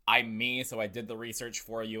I'm me, so I did the research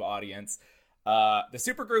for you, audience. The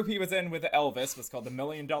supergroup he was in with Elvis was called the $1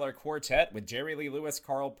 Million Quartet, with Jerry Lee Lewis,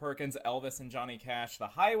 Carl Perkins, Elvis, and Johnny Cash. The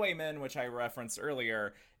Highwaymen, which I referenced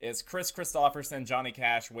earlier, is Chris Christopherson, Johnny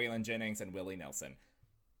Cash, Waylon Jennings, and Willie Nelson.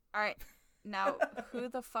 All right. Now, who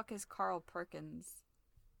the fuck is Carl Perkins?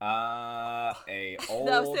 A old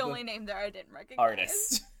That was the only name there I didn't recognize.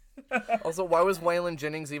 artist. Also, why was Waylon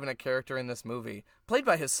Jennings even a character in this movie? Played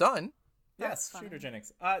by his son. Yes, That's Shooter funny.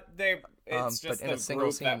 Jennings. It's just but in a the single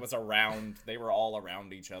group scene. that was around. They were all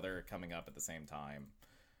around each other, coming up at the same time.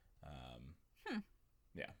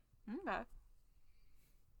 Yeah. Okay.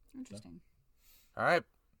 Interesting. All right.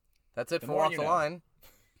 That's it The for more Walk you the know. Line.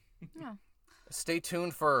 Yeah. Stay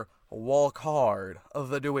tuned for Walk Hard, of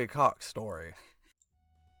the Dewey Cox story.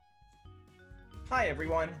 Hi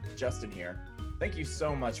everyone, Justin here. Thank you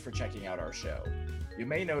so much for checking out our show. You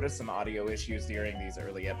may notice some audio issues during these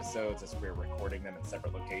early episodes as we're recording them in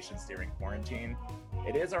separate locations during quarantine.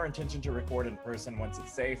 It is our intention to record in person once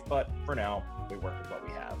it's safe, but for now, we work with what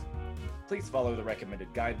we have. Please follow the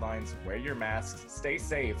recommended guidelines, wear your masks, stay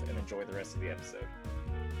safe, and enjoy the rest of the episode.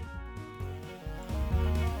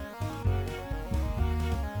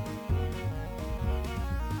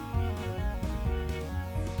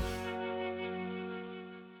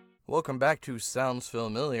 Welcome back to Sounds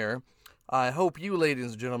Familiar. I hope you,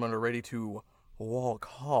 ladies and gentlemen, are ready to walk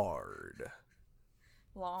hard.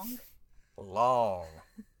 Long. Long.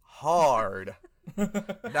 Hard.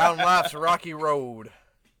 Down life's rocky road.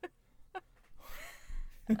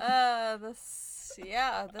 This.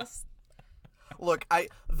 Look,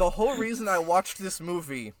 the whole reason I watched this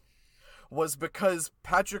movie was because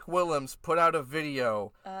Patrick Willems put out a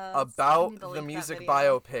video about the music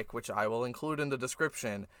biopic, which I will include in the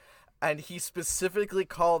description, and he specifically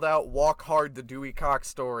called out Walk Hard, the Dewey Cox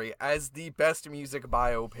story as the best music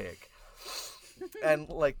biopic. And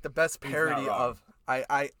like the best parody of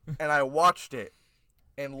I watched it,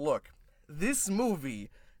 and look, this movie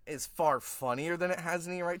is far funnier than it has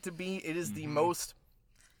any right to be. It is the most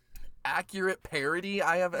accurate parody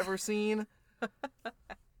I have ever seen.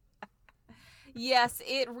 Yes,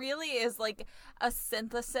 it really is like a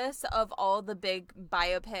synthesis of all the big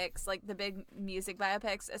biopics, like the big music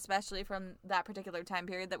biopics, especially from that particular time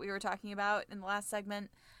period that we were talking about in the last segment.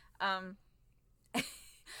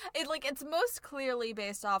 It's most clearly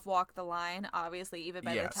based off Walk the Line, obviously, even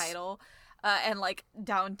by the title, and like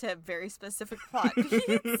down to very specific plot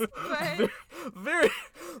beats. But...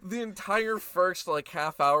 the entire first like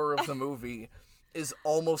half hour of the movie is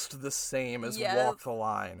almost the same as Walk the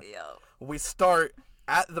Line. Yeah. We start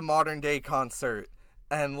at the modern day concert,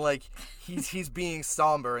 and like he's being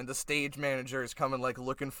somber, and the stage manager is coming like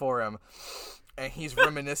looking for him, and he's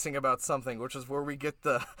reminiscing about something, which is where we get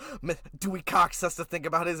the Dewey Cox has to think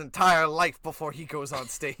about his entire life before he goes on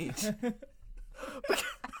stage.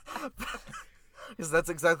 Because that's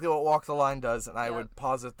exactly what Walk the Line does, and I would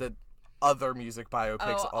posit that other music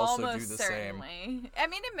biopics also do the same. I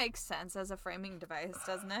mean, it makes sense as a framing device,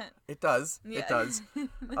 doesn't it? It does. Yeah. It does.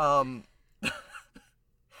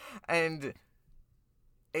 And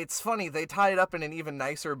it's funny, they tie it up in an even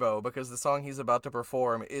nicer bow because the song he's about to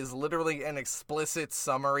perform is literally an explicit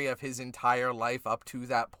summary of his entire life up to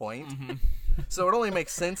that point. So it only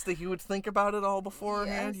makes sense that he would think about it all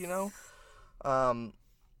beforehand, you know?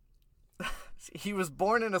 He was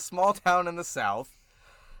born in a small town in the South.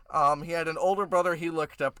 He had an older brother he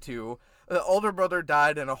looked up to. The older brother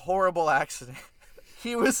died in a horrible accident.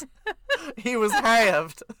 He was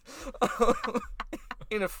halved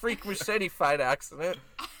in a freak machete fight accident.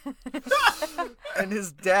 And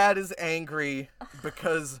his dad is angry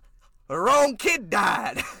because the wrong kid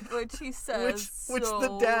died. Which he says which so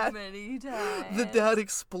the dad, many times. The dad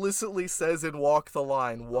explicitly says in Walk the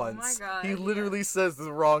Line once. Oh my God, he literally says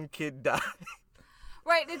the wrong kid died.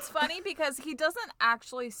 Right, it's funny because he doesn't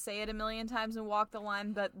actually say it a million times and Walk the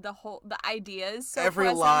Line, but the idea is so Every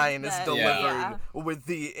present line is that- delivered with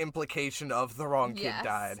the implication of the wrong kid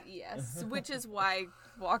died. Yes, which is why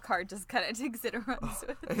Walk Hard just kind of takes it and runs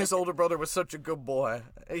with it. His older brother was such a good boy.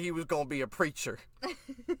 He was gonna be a preacher.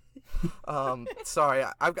 Sorry,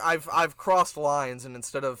 I've crossed lines, and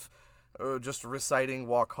instead of just reciting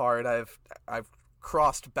Walk Hard, I've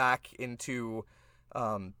crossed back into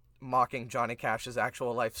mocking Johnny Cash's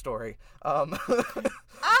actual life story. So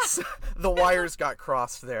the wires got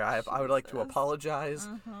crossed there. I would like to apologize.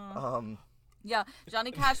 Yeah,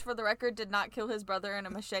 Johnny Cash, for the record, did not kill his brother in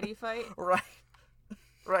a machete fight.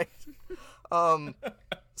 Right.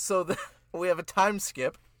 So we have a time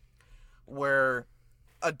skip where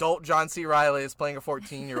adult John C. Reilly is playing a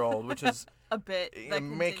 14-year-old, which is A bit. That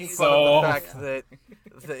making continues. fun of So the fact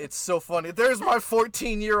that it's so funny. There's my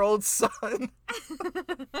 14-year-old son.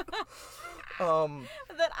 That I'm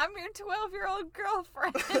your 12-year-old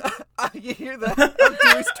girlfriend. You hear that? I'm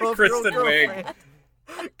Dewey's 12-year-old Kristen Wiig. girlfriend.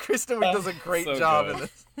 Kristen Wiig does a great So job good.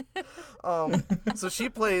 in this. So she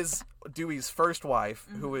plays Dewey's first wife,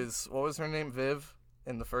 who is, what was her name? Viv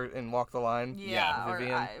in Walk the Line. Yeah, or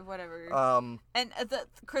Vivian. whatever. And the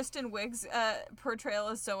Kristen Wiig's portrayal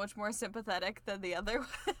is so much more sympathetic than the other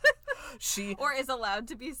one. She. Or is allowed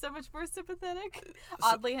to be so much more sympathetic,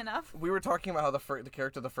 oddly enough. We were talking about how the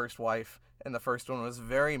character of the first wife in the first one was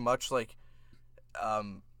very much like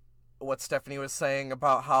what Stephanie was saying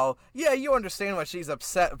about how, yeah, you understand why she's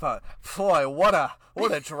upset, but boy, what a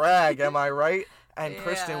drag, am I right? And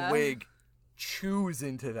Kristen Yeah. Wiig chews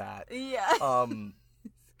into that. Yeah.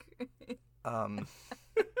 And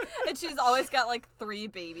she's always got like 3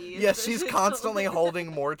 babies. yeah, so she's constantly holding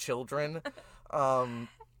more children. I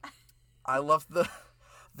love the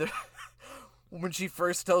when she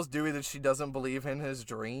first tells Dewey that she doesn't believe in his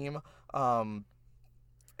dream. And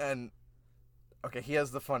okay, he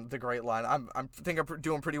has the great line. I think I'm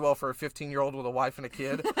doing pretty well for a 15-year-old with a wife and a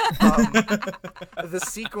kid. The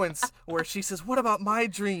sequence where she says, "What about my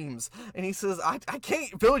dreams?" And he says, "I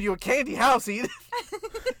can't build you a candy house. It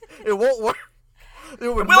won't work. It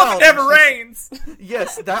would Well, if melt." it never rains.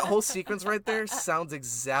 Yes, that whole sequence right there sounds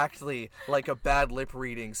exactly like a bad lip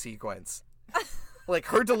reading sequence. Like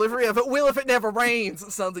her delivery of "it will if it never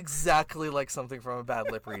rains" sounds exactly like something from a bad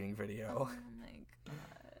lip reading video. Oh my god.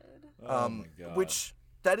 Oh my God. Which,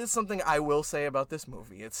 that is something I will say about this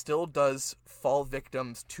movie. It still does fall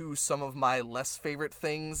victims to some of my less favorite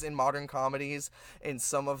things in modern comedies, in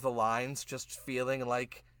some of the lines just feeling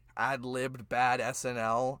like ad-libbed bad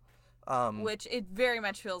SNL. Which it very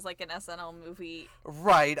much feels like an SNL movie.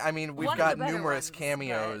 Right, I mean, we've One of the got better numerous ones,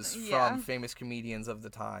 cameos but, yeah. from famous comedians of the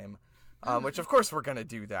time, which of course we're going to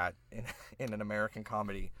do that in an American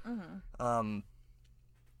comedy.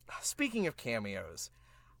 Speaking of cameos,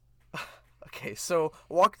 okay, so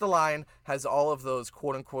Walk the Line has all of those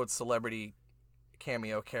quote-unquote celebrity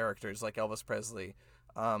cameo characters like Elvis Presley,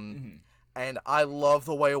 and I love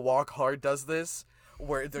the way Walk Hard does this,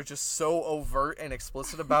 where they're just so overt and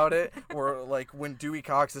explicit about it, where, like, when Dewey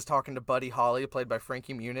Cox is talking to Buddy Holly, played by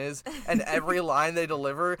Frankie Muniz, and every line they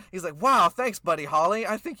deliver, he's like, "Wow, thanks, Buddy Holly,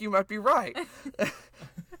 I think you might be right."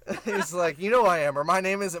 He's like, "You know I am," or "My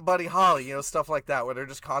name isn't Buddy Holly," stuff like that, where they're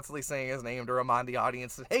just constantly saying his name to remind the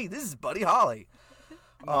audience that, hey, this is Buddy Holly.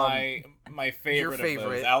 My favorite, favorite.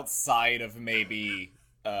 of those, outside of maybe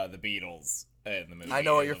the Beatles in the movie. I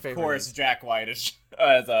know what your is, favorite Of course, is. Jack White as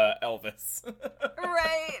Elvis.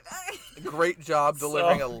 Right. Great job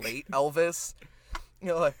delivering a late Elvis.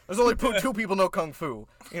 Like, there's only 2 people know Kung Fu,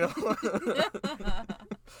 The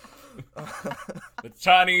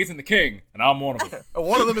Chinese and the King, and I'm one of them.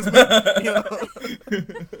 One of them is me.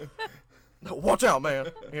 Watch out,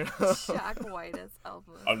 man. Jack White as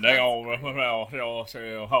Elvis.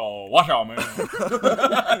 Watch out, man.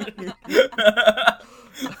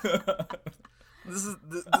 This is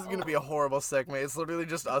gonna be a horrible segment. It's literally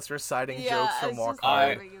just us reciting jokes from it's Walk just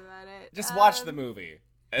Hard. laughing about it. Just watch the movie.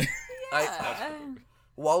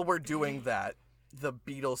 While we're doing that, the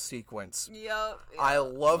Beatles sequence. Yep. I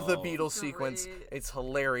love the Oh, Beatles sequence. great. It's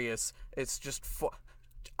hilarious. It's just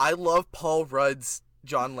I love Paul Rudd's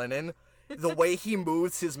John Lennon. the way he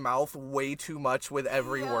moves his mouth way too much with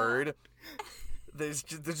every Yeah. word. There's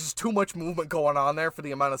just too much movement going on there for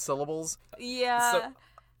the amount of syllables. Yeah. So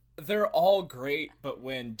they're all great, but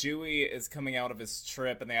when Dewey is coming out of his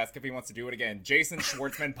trip and they ask if he wants to do it again, Jason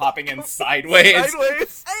Schwartzman popping in sideways.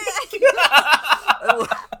 Sideways.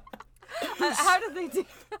 How did they do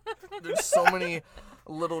There's so many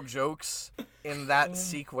little jokes in that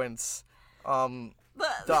sequence.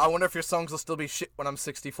 I wonder if your songs will still be shit when I'm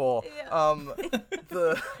 64. Yeah.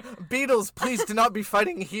 The Beatles, please do not be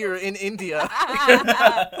fighting here in India.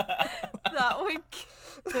 That would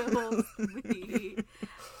kill me.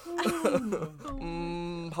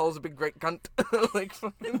 Paul's a big great cunt. Like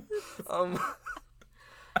fucking,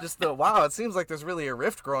 just the wow. It seems like there's really a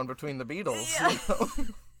rift growing between the Beatles.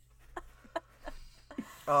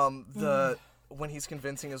 You know? When he's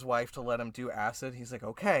convincing his wife to let him do acid, he's like,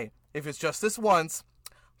 okay, if it's just this once,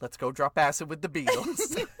 let's go drop acid with the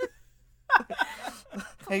Beatles.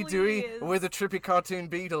 Hey Dewey, Please. we're the trippy cartoon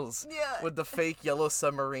Beatles. Yeah. With the fake yellow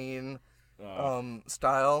submarine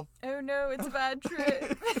style. Oh no, it's a bad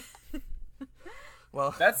trip.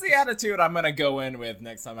 Well, That's the attitude I'm gonna go in with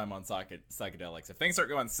next time I'm on psychedelics. If things start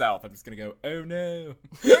going south, I'm just gonna go, oh no.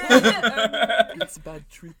 it's a bad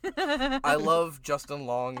trip. I love Justin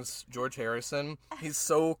Long's George Harrison. He's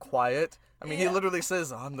so quiet. I mean, he Yeah. literally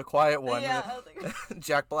says, I'm the quiet one. Yeah, I was like-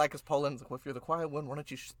 Jack Black is Paul London's like, well, if you're the quiet one, why don't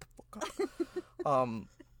you shut the fuck up?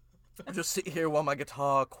 Just sit here while my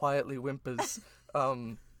guitar quietly whimpers.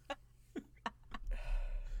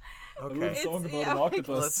 Okay. It's- song about an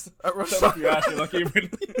octopus. Let's, you actually lucky we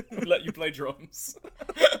let you play drums.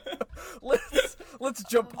 let's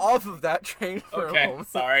jump off of that train for a Okay, moment.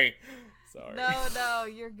 sorry. No,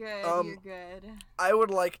 you're good. You're good. I would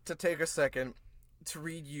like to take a second to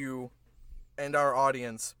read you and our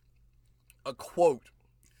audience a quote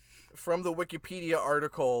from the Wikipedia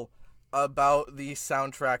article about the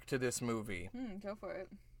soundtrack to this movie. Go for it.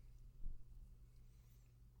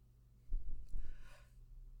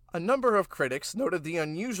 A number of critics noted the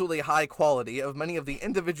unusually high quality of many of the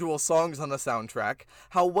individual songs on the soundtrack,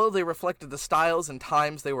 how well they reflected the styles and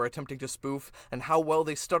times they were attempting to spoof, and how well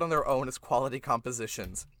they stood on their own as quality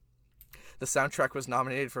compositions. The soundtrack was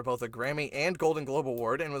nominated for both a Grammy and Golden Globe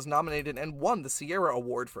Award, and was nominated and won the Sierra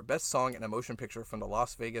Award for Best Song in a Motion Picture from the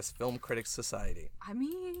Las Vegas Film Critics Society. I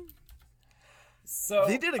mean, So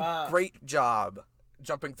They did a great job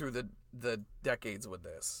jumping through the decades with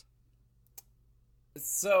this.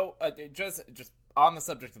 So, just on the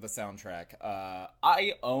subject of the soundtrack,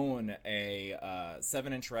 I own a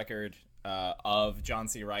 7-inch record of John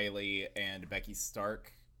C. Reilly and Becky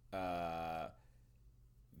Stark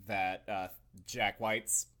that Jack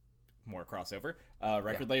White's, more crossover,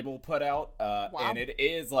 record label put out, and it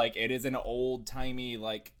is an old-timey,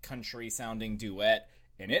 like, country-sounding duet,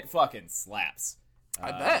 and it fucking slaps.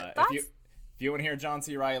 I bet. If you want to hear John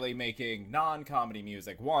C. Reilly making non-comedy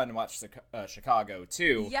music, 1, watch Chicago.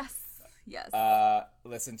 2, yes.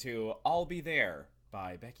 listen to I'll Be There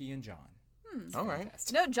by Becky and John. All right.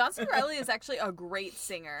 No, John C. Reilly is actually a great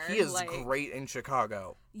singer. He is great in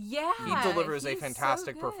Chicago. Yeah. He delivers a he's so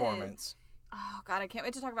fantastic good. performance. Oh god, I can't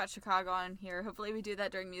wait to talk about Chicago on here. Hopefully we do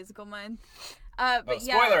that during musical month. But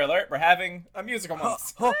Spoiler alert, we're having a musical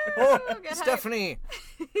month. Oh, Good Stephanie!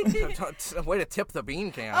 Way to tip the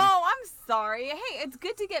bean can. Oh, I'm sorry. Hey, it's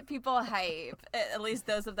good to get people hype. At least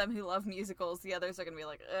those of them who love musicals. The others are gonna be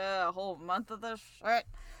like, a whole month of this shit.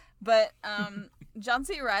 But John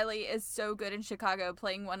C. Reilly is so good in Chicago,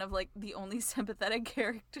 playing one of like the only sympathetic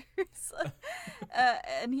characters,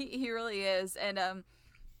 and he really is. And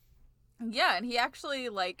yeah, and he actually,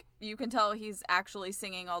 like, you can tell he's actually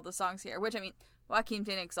singing all the songs here, which, I mean, Joaquin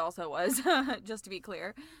Phoenix also was, just to be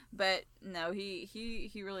clear. But, no,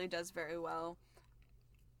 he really does very well.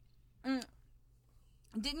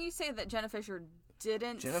 Didn't you say that Jenna Fischer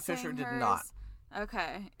didn't Jenna Fischer sing did hers? not.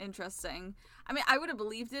 Okay, interesting. I mean, I would have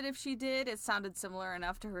believed it if she did. It sounded similar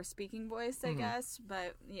enough to her speaking voice, I guess.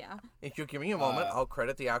 But, yeah. If you give me a moment, I'll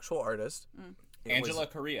credit the actual artist. It Angela was-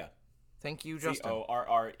 Correa. Thank you, Justin.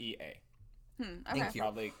 Correa. Okay. Thank you.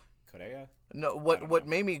 Probably Correa. No, what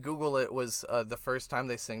made me Google it was the first time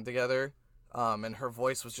they sang together, and her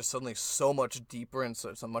voice was just suddenly so much deeper and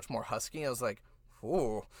so much more husky. I was like,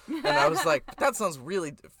 ooh. And I was like, but that sounds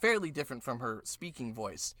really fairly different from her speaking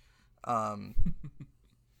voice.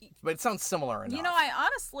 But it sounds similar enough. You know, I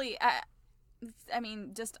honestly, I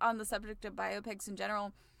mean, just on the subject of biopics in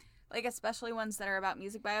general, like especially ones that are about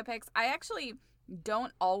music biopics, I actually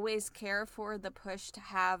don't always care for the push to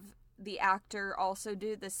have the actor also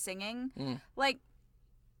do the singing. Like,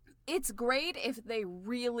 it's great if they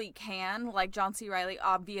really can, like John C. Reilly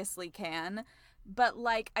obviously can, but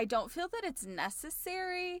like I don't feel that it's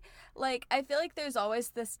necessary. Like I feel like there's always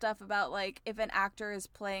this stuff about like if an actor is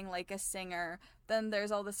playing like a singer, then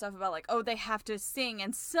there's all this stuff about like, oh, they have to sing,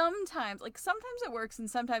 and sometimes it works and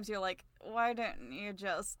sometimes you're like, why don't you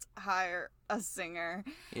just hire a singer?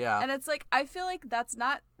 Yeah. And it's like I feel like that's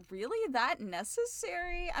not really that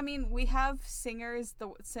necessary. I mean, we have singers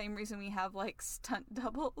the same reason we have like stunt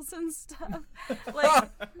doubles and stuff. Like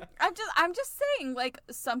I'm just saying, like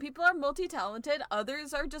some people are multi-talented,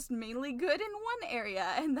 others are just mainly good in one area,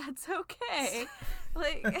 and that's okay.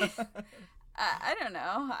 Like I don't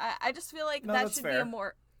know. I just feel like that should fair. be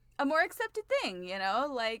a more accepted thing, you know?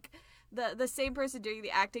 Like the same person doing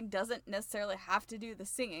the acting doesn't necessarily have to do the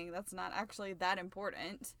singing. That's not actually that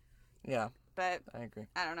important. Yeah, But I agree.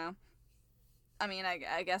 I don't know. I mean,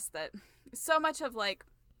 I guess that so much of like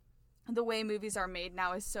the way movies are made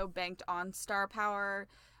now is so banked on star power,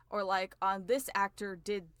 or like on this actor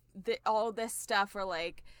did all this stuff, or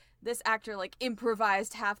like this actor like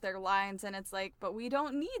improvised half their lines, and it's like, but we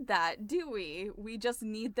don't need that, do we? We just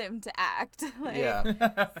need them to act. Like,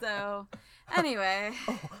 Yeah. So anyway,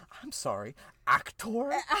 Oh, I'm sorry.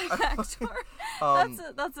 Actor? actor. Um,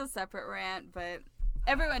 That's a separate rant, but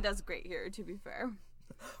everyone does great here, to be fair.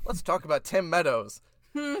 Let's talk about Tim Meadows.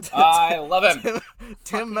 I love him.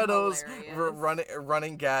 Tim Meadows' hilarious.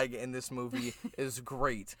 running gag in this movie is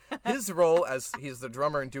great. His role as he's the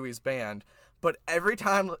drummer in Dewey's band, but every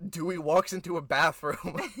time Dewey walks into a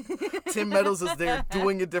bathroom, Tim Meadows is there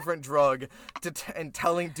doing a different drug and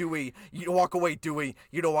telling Dewey, "You walk away, Dewey.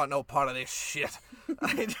 You don't want no part of this shit."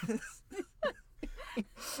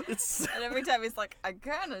 It's And every time he's like, I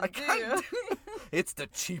kinda do. it's the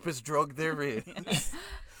cheapest drug there is.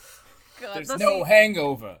 God, There's the no scene-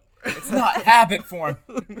 hangover. It's not habit form.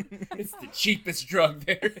 It's the cheapest drug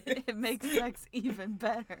there is. It makes sex even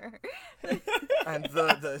better. And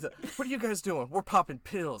the what are you guys doing? We're popping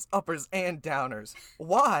pills, uppers and downers.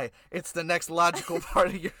 Why? It's the next logical part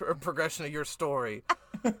of your progression of your story.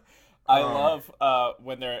 I love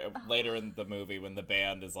when they're later in the movie when the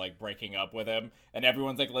band is like breaking up with him and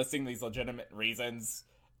everyone's like listing these legitimate reasons.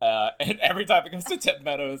 And every time it comes to Tim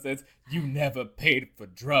Meadows, it's you never paid for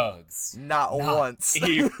drugs. Not once.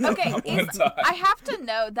 Even Okay, one time. I have to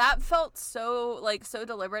know, that felt so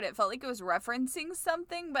deliberate. It felt like it was referencing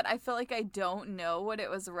something, but I feel like I don't know what it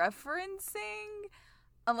was referencing.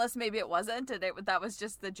 Unless maybe it wasn't, and that was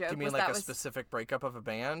just the joke. Do you mean was like that a was, specific breakup of a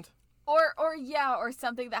band? or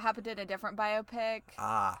something that happened in a different biopic.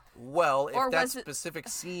 Well, Or if that was it- specific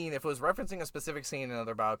scene, if it was referencing a specific scene in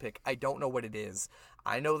another biopic, I don't know what it is.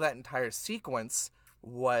 I know that entire sequence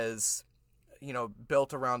was,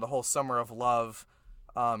 built around the whole Summer of Love.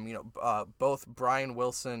 Both Brian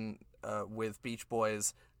Wilson with Beach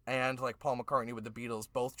Boys and like Paul McCartney with the Beatles,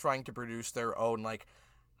 both trying to produce their own like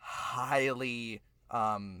highly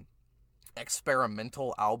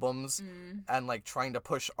experimental albums and like trying to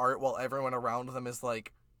push art while everyone around them is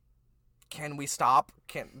like, can we stop?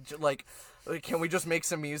 Can we just make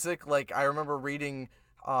some music? Like I remember reading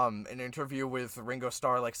an interview with Ringo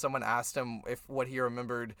Starr, like someone asked him if what he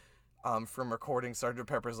remembered from recording Sgt.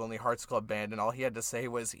 Pepper's Lonely Hearts Club Band, and all he had to say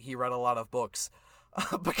was he read a lot of books.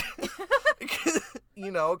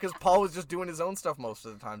 Because Paul was just doing his own stuff most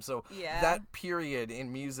of the time. So Yeah. that period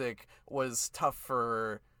in music was tough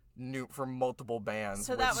for multiple bands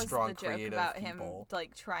So with that was strong the joke creative about people. him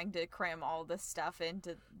like trying to cram all this stuff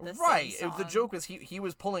into the Right. same song. The joke was he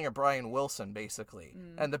was pulling a Brian Wilson basically,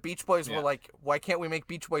 Mm. and the Beach Boys Yeah. were like, "Why can't we make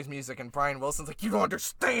Beach Boys music?" And Brian Wilson's like, "You don't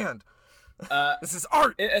understand. Uh, This is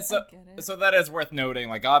art." So, get it. so that is worth noting.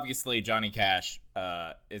 Like, obviously, Johnny Cash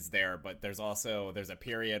is there, but there's a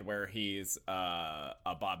period where he's a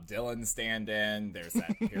Bob Dylan stand-in. There's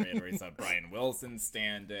that period where he's a Brian Wilson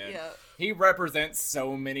stand-in. Yeah. He represents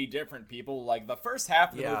so many different people. Like, the first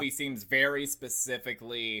half of the Yeah. movie seems very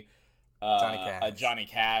specifically Johnny Cash. a Johnny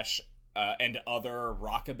Cash and other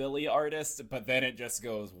rockabilly artists, but then it just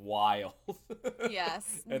goes wild.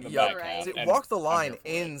 Yes, In the you're back right. half. See, and Walk the I'm Line here for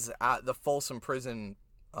it. ends at the Folsom Prison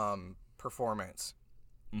performance,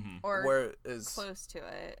 Or where is close to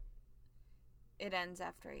it. It ends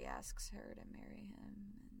after he asks her to marry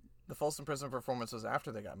him. the Folsom Prison performance was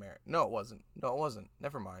after they got married. No, it wasn't.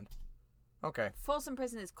 Never mind. Okay. Folsom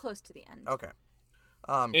Prison is close to the end. Okay.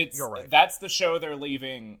 It's You're right. That's the show they're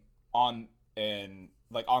leaving on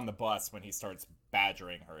the bus when he starts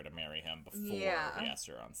badgering her to marry him before Yeah. he asks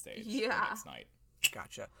her on stage the Yeah. next night.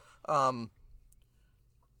 Gotcha.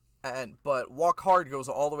 But Walk Hard goes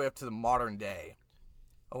all the way up to the modern day,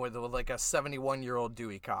 with like a 71-year-old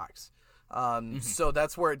Dewey Cox. So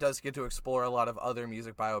that's where it does get to explore a lot of other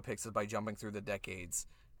music biopics, is by jumping through the decades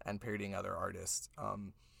and parodying other artists.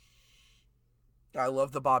 I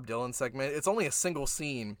love the Bob Dylan segment. It's only a single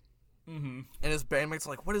scene. Mm-hmm. And his bandmates are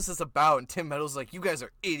like, what is this about? And Tim Meadows is like, you guys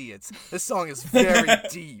are idiots. This song is very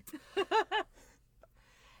deep.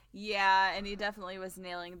 Yeah, and he definitely was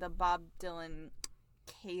nailing the Bob Dylan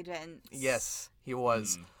cadence. Yes, he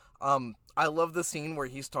was. I love the scene where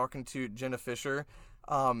he's talking to Jenna Fisher.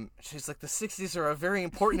 She's like, the 60s are a very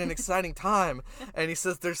important and exciting time. And he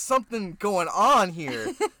says, there's something going on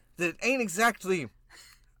here that ain't exactly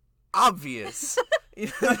obvious.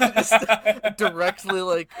 Just directly,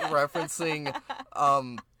 like, referencing,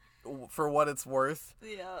 for what it's worth.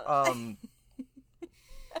 Yeah.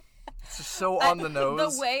 It's just so on the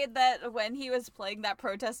nose. The way that when he was playing that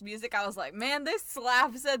protest music, I was like, man, this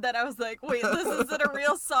slaps. And then I was like, wait, this isn't a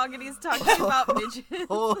real song, and he's talking about midgets.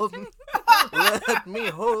 Let me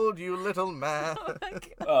hold you, little man. Oh my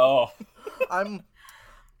God. Oh.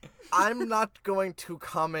 I'm not going to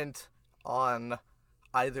comment on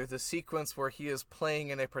either the sequence where he is playing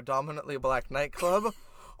in a predominantly black nightclub,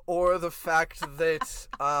 or the fact that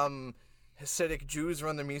Hasidic Jews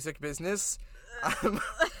run the music business.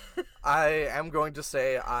 I am going to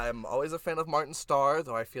say I'm always a fan of Martin Starr,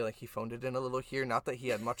 though I feel like he phoned it in a little here. Not that he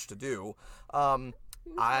had much to do.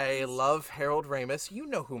 I love Harold Ramis. You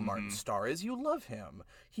know who Martin Starr is. You love him.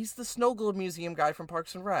 He's the Snow Globe Museum guy from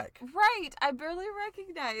Parks and Rec. Right. I barely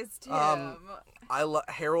recognized him. I love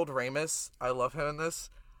Harold Ramis. I love him in this.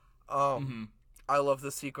 I love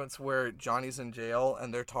the sequence where Johnny's in jail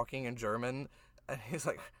and they're talking in German, and he's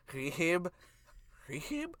like, Rehab?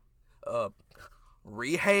 Rehab? Oh,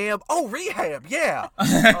 rehab, yeah!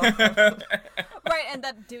 Right, and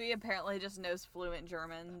that Dewey apparently just knows fluent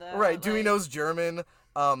German, though. Right, Dewey knows German.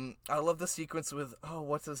 I love the sequence with,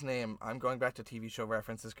 what's his name? I'm going back to TV show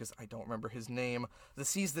references because I don't remember his name. The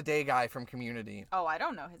Seize the Day guy from Community. Oh, I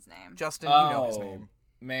don't know his name. Justin, you know his name.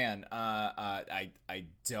 Man, I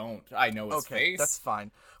don't. I know his face. That's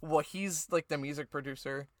fine. Well, he's like the music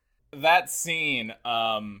producer. That scene,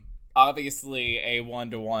 obviously a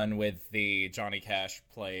 1-to-1 with the Johnny Cash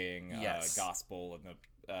playing gospel and the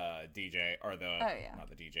DJ, or the not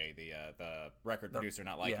the DJ, the record producer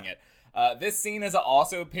not liking it. This scene is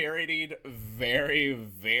also parodied very,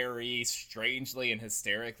 very strangely and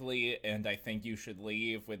hysterically, and I Think You Should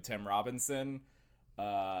Leave with Tim Robinson.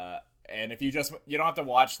 And if you don't have to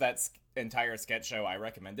watch that entire sketch show, I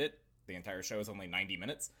recommend it. The entire show is only 90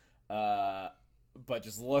 minutes. But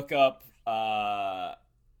just look up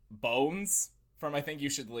Bones from I Think You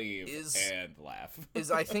Should Leave and laugh.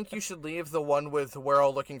 Is I Think You Should Leave the one with We're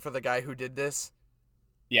All Looking for the Guy Who Did This?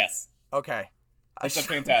 Yes. Okay. It's a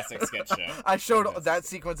fantastic sketch show. I showed that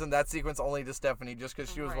sequence and that sequence only to Stephanie just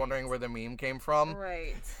because she was wondering where the meme came from.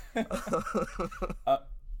 Right.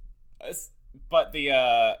 But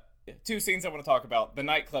the two scenes I want to talk about. The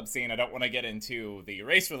nightclub scene, I don't want to get into the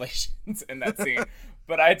race relations in that scene,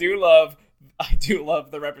 but I do love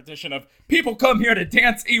the repetition of people come here to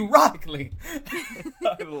dance erotically.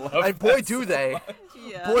 I love and boy do they.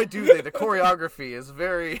 Yeah. Boy do they. The choreography is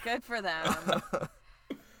very good for them.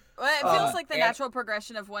 Well, it feels like the natural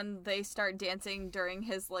progression of when they start dancing during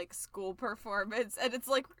his like school performance, and it's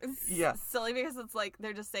like silly because it's like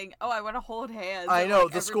they're just saying, "Oh, I want to hold hands." I and, know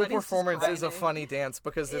like, the school performance is a funny dance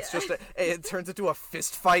because it's just it turns into a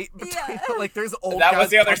fist fight between like there's old that guys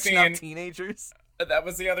was the other punching scene. out teenagers. That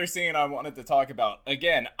was the other scene I wanted to talk about.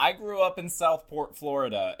 Again, I grew up in Southport,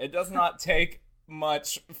 Florida. It does not take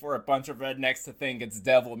much for a bunch of rednecks to think it's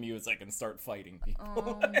devil music and start fighting people.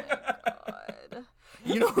 Oh my God.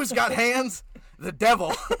 You know who's got hands? The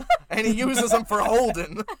devil. And he uses them for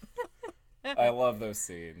holding. I love those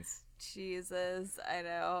scenes. Jesus, I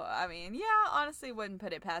know. I mean, yeah, honestly wouldn't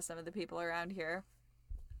put it past some of the people around here.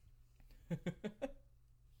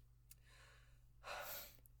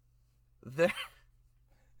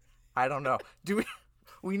 I don't know. Do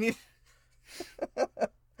we need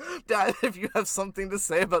Dad, if you have something to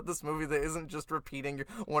say about this movie that isn't just repeating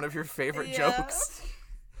one of your favorite jokes.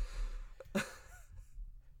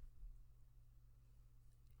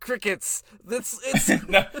 Crickets. It's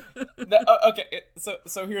no, okay.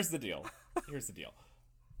 So here's the deal.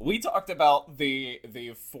 We talked about the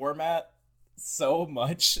format so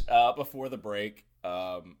much before the break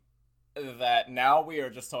that now we are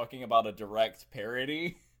just talking about a direct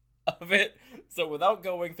parody of it. So without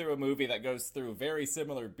going through a movie that goes through very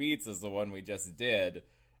similar beats as the one we just did,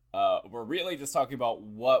 we're really just talking about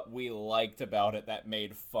what we liked about it that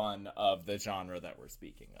made fun of the genre that we're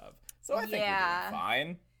speaking of. So I think we're doing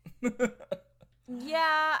fine.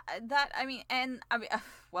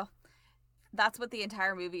 Well, that's what the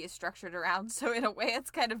entire movie is structured around, so in a way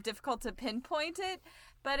it's kind of difficult to pinpoint it,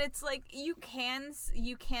 But it's like you can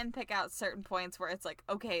pick out certain points where it's like,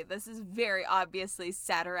 okay, this is very obviously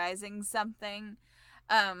satirizing something.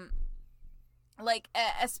 Like,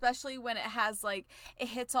 especially when it has, like, it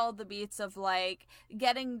hits all the beats of, like,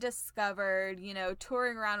 getting discovered, you know,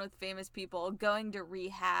 touring around with famous people, going to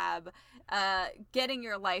rehab, getting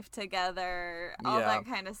your life together, all that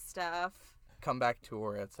kind of stuff. Comeback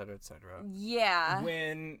tour, etc., etc. Yeah.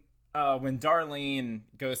 When Darlene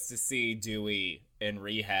goes to see Dewey in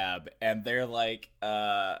rehab, and they're, like,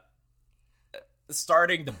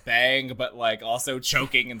 starting to bang, but like also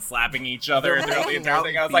choking and slapping each other throughout the entire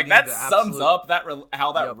thing. I was like, that sums up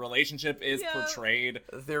how that relationship is portrayed.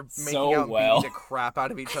 They're making so out well. beating the crap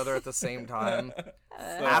out of each other at the same time. So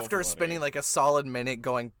After funny. spending like a solid minute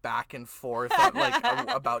going back and forth, like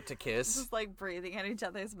about to kiss. Just like breathing in each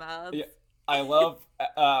other's mouths. Yeah. I love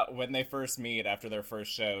when they first meet after their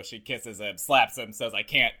first show. She kisses him, slaps him, says "I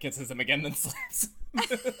can't," kisses him again, then slaps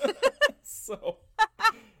him. So,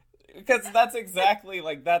 because that's exactly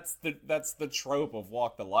like that's the trope of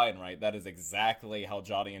Walk the Line, right? That is exactly how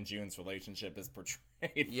Johnny and June's relationship is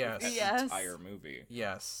portrayed. Yes. For that Yes. entire movie.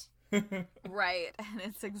 Yes. Right, and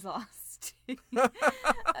it's exhausting.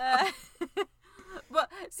 But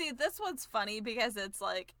see, this one's funny because it's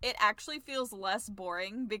like it actually feels less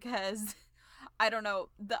boring because I don't know,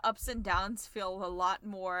 the ups and downs feel a lot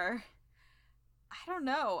more, I don't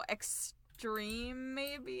know, extreme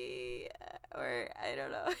maybe, or I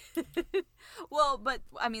don't know. Well, but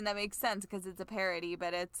I mean that makes sense because it's a parody,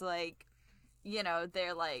 but it's like, you know,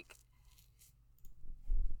 they're like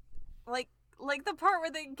the part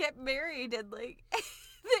where they get married and like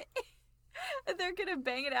and they're gonna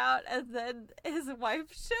bang it out and then his wife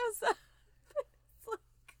shows up. It's like,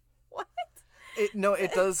 what?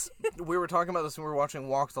 It does. We were talking about this when we were watching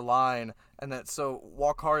Walk the Line, and that so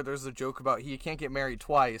Walk Hard. There's a joke about he can't get married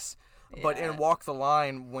twice, but Yeah. in Walk the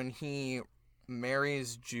Line, when he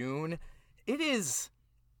marries June, it is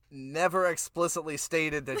never explicitly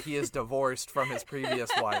stated that he is divorced from his previous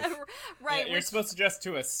wife. Right. Yeah, you're supposed to just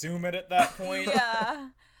to assume it at that point. Yeah.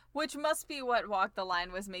 Which must be what Walk the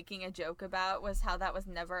Line was making a joke about, was how that was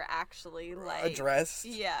never actually like Addressed.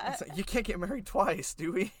 Yeah. It's like, you can't get married twice,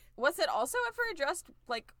 do we? Was it also ever addressed,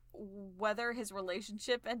 like, whether his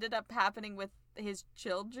relationship ended up happening with his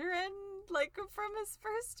children, like, from his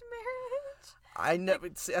first marriage? I never.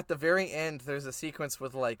 At the very end, there's a sequence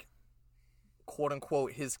with like, quote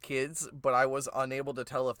unquote, his kids, but I was unable to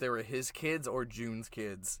tell if they were his kids or June's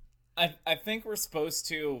kids. I think we're supposed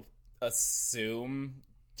to assume,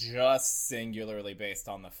 just singularly based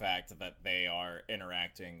on the fact that they are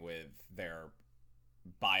interacting with their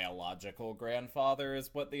biological grandfather, is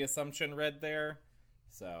what the assumption read there.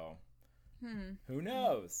 So, who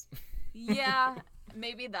knows? Yeah,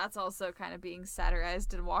 maybe that's also kind of being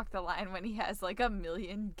satirized in Walk the Line when he has like 1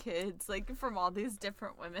 million kids, like from all these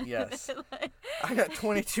different women. Yes. Like, I got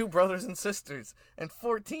 22 brothers and sisters and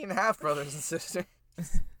 14 half brothers and sisters.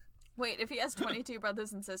 wait, if he has 22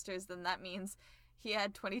 brothers and sisters, then that means he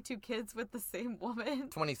had 22 kids with the same woman.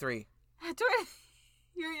 23.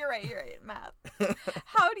 You're right, math.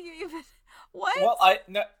 How do you even, what? Well,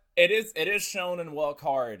 it is shown in Walk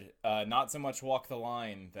Hard, not so much Walk the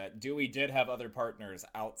Line, that Dewey did have other partners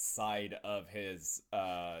outside of his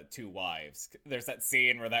 2 wives. There's that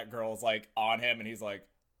scene where that girl's like on him and he's like,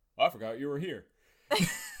 I forgot you were here.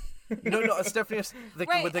 No, Stephanie, the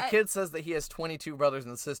Right, kid says that he has 22 brothers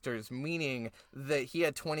and sisters, meaning that he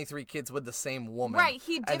had 23 kids with the same woman. Right,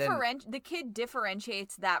 the kid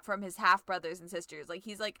differentiates that from his half brothers and sisters. Like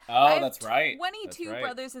he's like, Oh, I have that's right. 22 That's right.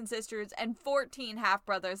 brothers and sisters and 14 half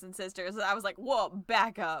brothers and sisters. And I was like, whoa,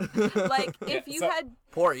 back up. Like if you so- had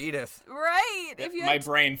Poor Edith. right, if you My had,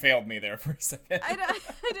 brain failed me there for a second. I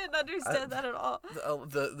didn't understand that at all.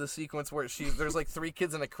 The sequence where there's like 3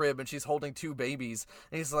 kids in a crib and she's holding 2 babies,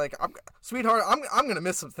 and he's like, sweetheart, I'm gonna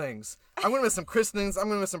miss some things. I'm gonna miss some christenings. I'm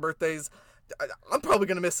gonna miss some birthdays. I'm probably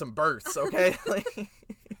gonna miss some births. Okay. Like,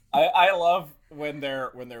 I love when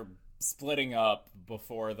they're splitting up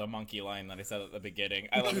before the monkey line that I said at the beginning.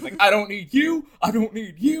 I love it's like, I don't need you, I don't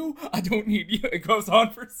need you, I don't need you. It goes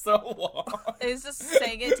on for so long. He's just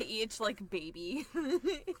saying it to each like baby.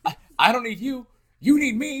 I don't need you, you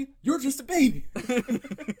need me, you're just a baby.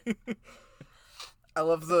 I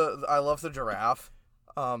love the giraffe.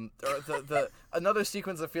 The another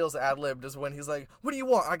sequence that feels ad-libbed is when he's like, what do you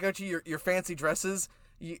want? I got you your fancy dresses.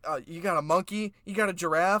 You got a monkey? You got a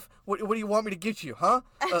giraffe? What do you want me to get you, huh?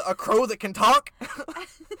 A crow that can talk?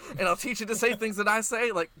 And I'll teach you to say things that I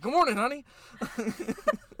say, like, good morning, honey.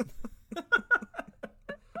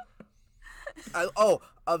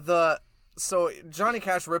 So Johnny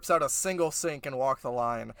Cash rips out a single sink and Walk the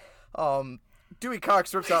Line. Dewey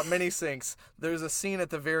Cox rips out mini sinks. There's a scene at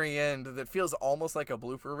the very end that feels almost like a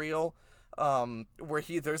blooper reel, where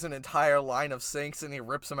there's an entire line of sinks and he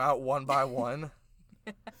rips them out one by one.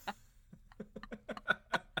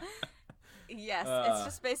 Yes, it's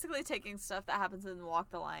just basically taking stuff that happens in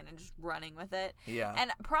Walk the Line and just running with it. Yeah.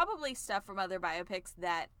 And probably stuff from other biopics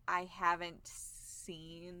that I haven't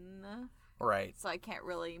seen. Right. So I can't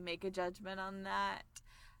really make a judgment on that.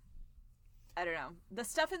 I don't know. The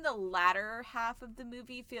stuff in the latter half of the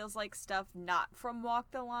movie feels like stuff not from Walk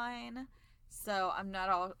the Line. So I'm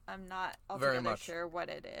not altogether sure what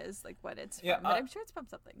it is, like what it's from. But I'm sure it's from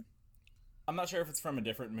something. I'm not sure if it's from a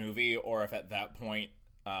different movie or if at that point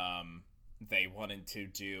they wanted to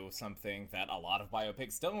do something that a lot of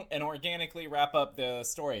biopics don't and organically wrap up the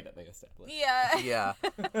story that they established. Yeah. Yeah.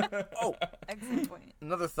 Oh, excellent point.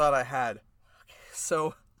 Another thought I had.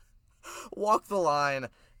 So, Walk the Line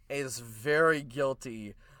is very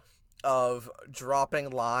guilty of dropping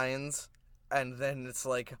lines, and then it's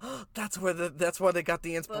like, oh, that's why they got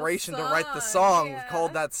the inspiration to write the song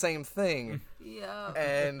called that same thing. Yeah.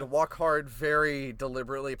 And Walk Hard very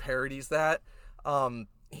deliberately parodies that.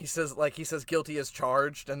 He says guilty as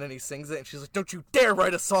charged, and then he sings it, and she's like, don't you dare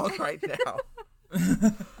write a song right now.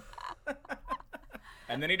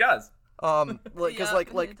 And then he does. Like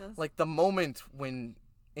the moment when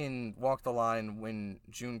in Walk the Line when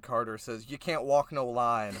June Carter says you can't walk no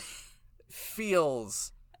line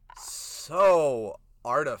feels so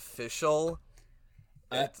artificial.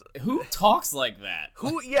 Who talks like that?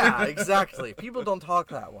 Yeah, exactly. People don't talk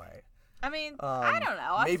that way. I mean, I don't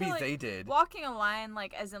know. I maybe feel like they did. Walking a line,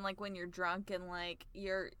 like, as in, like, when you're drunk and, like,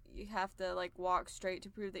 you have to, like, walk straight to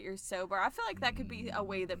prove that you're sober. I feel like that could be a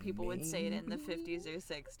way that people would say it in the 50s or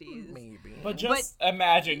 60s. Maybe. But just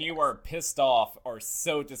imagine you are pissed off or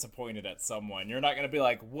so disappointed at someone. You're not going to be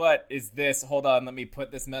like, what is this? Hold on, let me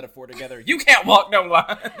put this metaphor together. You can't walk no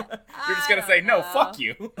line. You're just going to say, no, fuck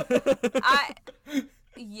you.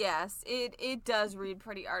 Yes, it does read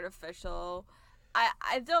pretty artificial.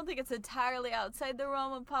 I don't think it's entirely outside the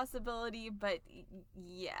realm of possibility, but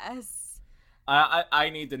yes. I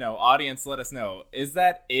need to know. Audience, let us know. Is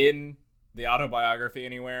that in the autobiography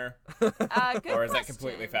anywhere? Good or is that question.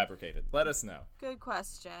 completely fabricated? Let us know. Good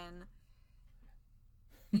question.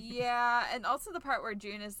 Yeah, and also the part where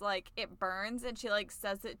June is like, it burns, and she, like,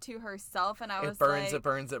 says it to herself, and I was like... It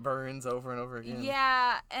burns over and over again.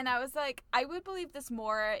 Yeah, and I was like, I would believe this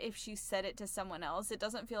more if she said it to someone else. It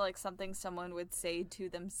doesn't feel like something someone would say to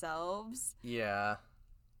themselves. Yeah.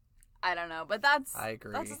 I don't know, but I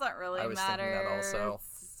agree. that doesn't really I was matter. thinking that also.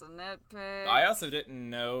 It's a nitpick. I also didn't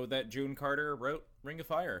know that June Carter wrote Ring of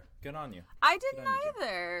Fire. Good on you. I didn't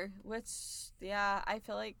either, which, yeah, I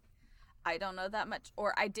feel like I don't know that much,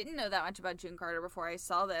 or I didn't know that much about June Carter before I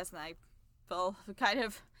saw this, and I feel kind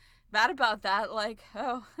of bad about that, like,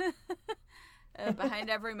 oh,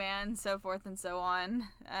 behind every man, so forth and so on.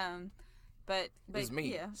 But it's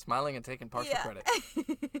me, yeah. smiling and taking partial credit.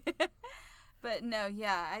 But no,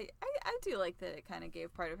 yeah, I do like that it kind of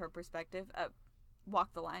gave part of her perspective.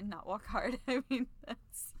 Walk the line, not walk hard. I mean, I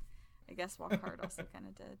guess walk hard also kind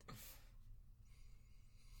of did.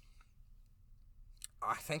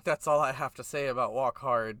 I think that's all I have to say about Walk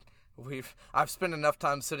Hard. I've spent enough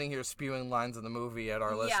time sitting here spewing lines of the movie at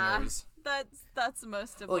our listeners. That's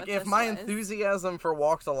most of like, what if this my was. enthusiasm for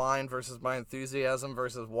Walk the Line versus my enthusiasm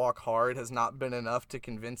versus Walk Hard has not been enough to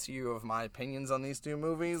convince you of my opinions on these two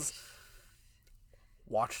movies,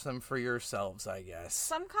 watch them for yourselves, I guess.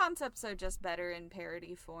 Some concepts are just better in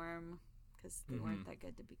parody form because they weren't that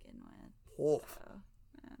good to begin with.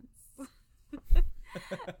 So,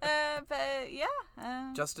 but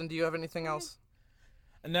yeah. Justin, do you have anything else?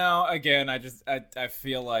 No, again, I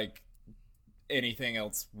feel like anything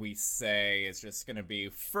else we say is just going to be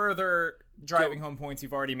further driving home points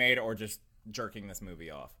you've already made or just jerking this movie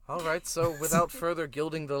off. All right, so without further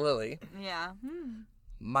gilding the lily. Yeah.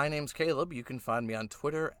 My name's Caleb. You can find me on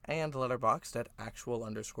Twitter and Letterboxd at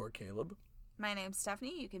 @actual_Caleb. My name's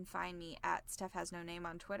Stephanie. You can find me at Steph Has No Name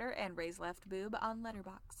on Twitter and Ray's Left Boob on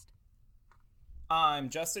Letterboxd. I'm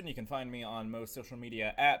Justin. You can find me on most social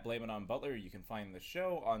media at Blame It On Butler. You can find the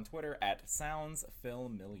show on Twitter at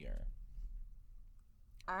SoundsFamiliar.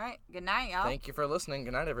 All right. Good night, y'all. Thank you for listening.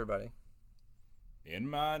 Good night, everybody. In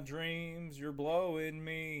my dreams, you're blowing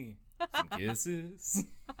me some kisses.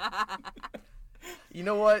 You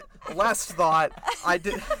know what? Last thought. I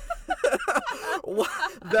did.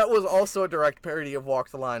 That was also a direct parody of Walk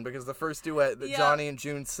the Line because the first duet that Johnny and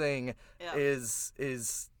June sing is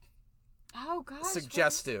oh gosh,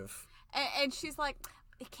 suggestive. And she's like,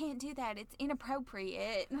 I can't do that. It's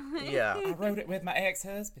inappropriate. Yeah. I wrote it with my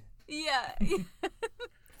ex-husband. Yeah.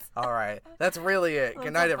 All right. That's really it. Let's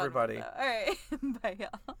Good night, have fun with everybody. it. All right. Bye,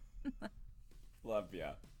 y'all. Love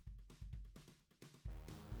ya.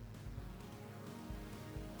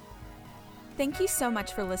 Thank you so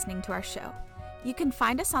much for listening to our show. You can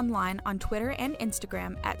find us online on Twitter and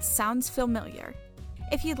Instagram at SoundsFamiliar.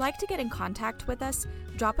 If you'd like to get in contact with us,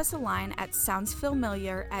 drop us a line at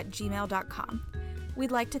soundsfamiliar@gmail.com.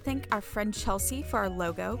 We'd like to thank our friend Chelsea for our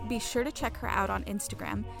logo. Be sure to check her out on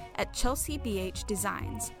Instagram at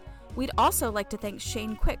ChelseaBHDesigns. We'd also like to thank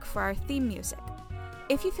Shane Quick for our theme music.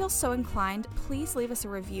 If you feel so inclined, please leave us a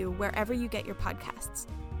review wherever you get your podcasts.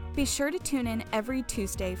 Be sure to tune in every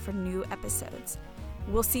Tuesday for new episodes.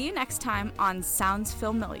 We'll see you next time on Sounds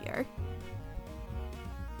Familiar.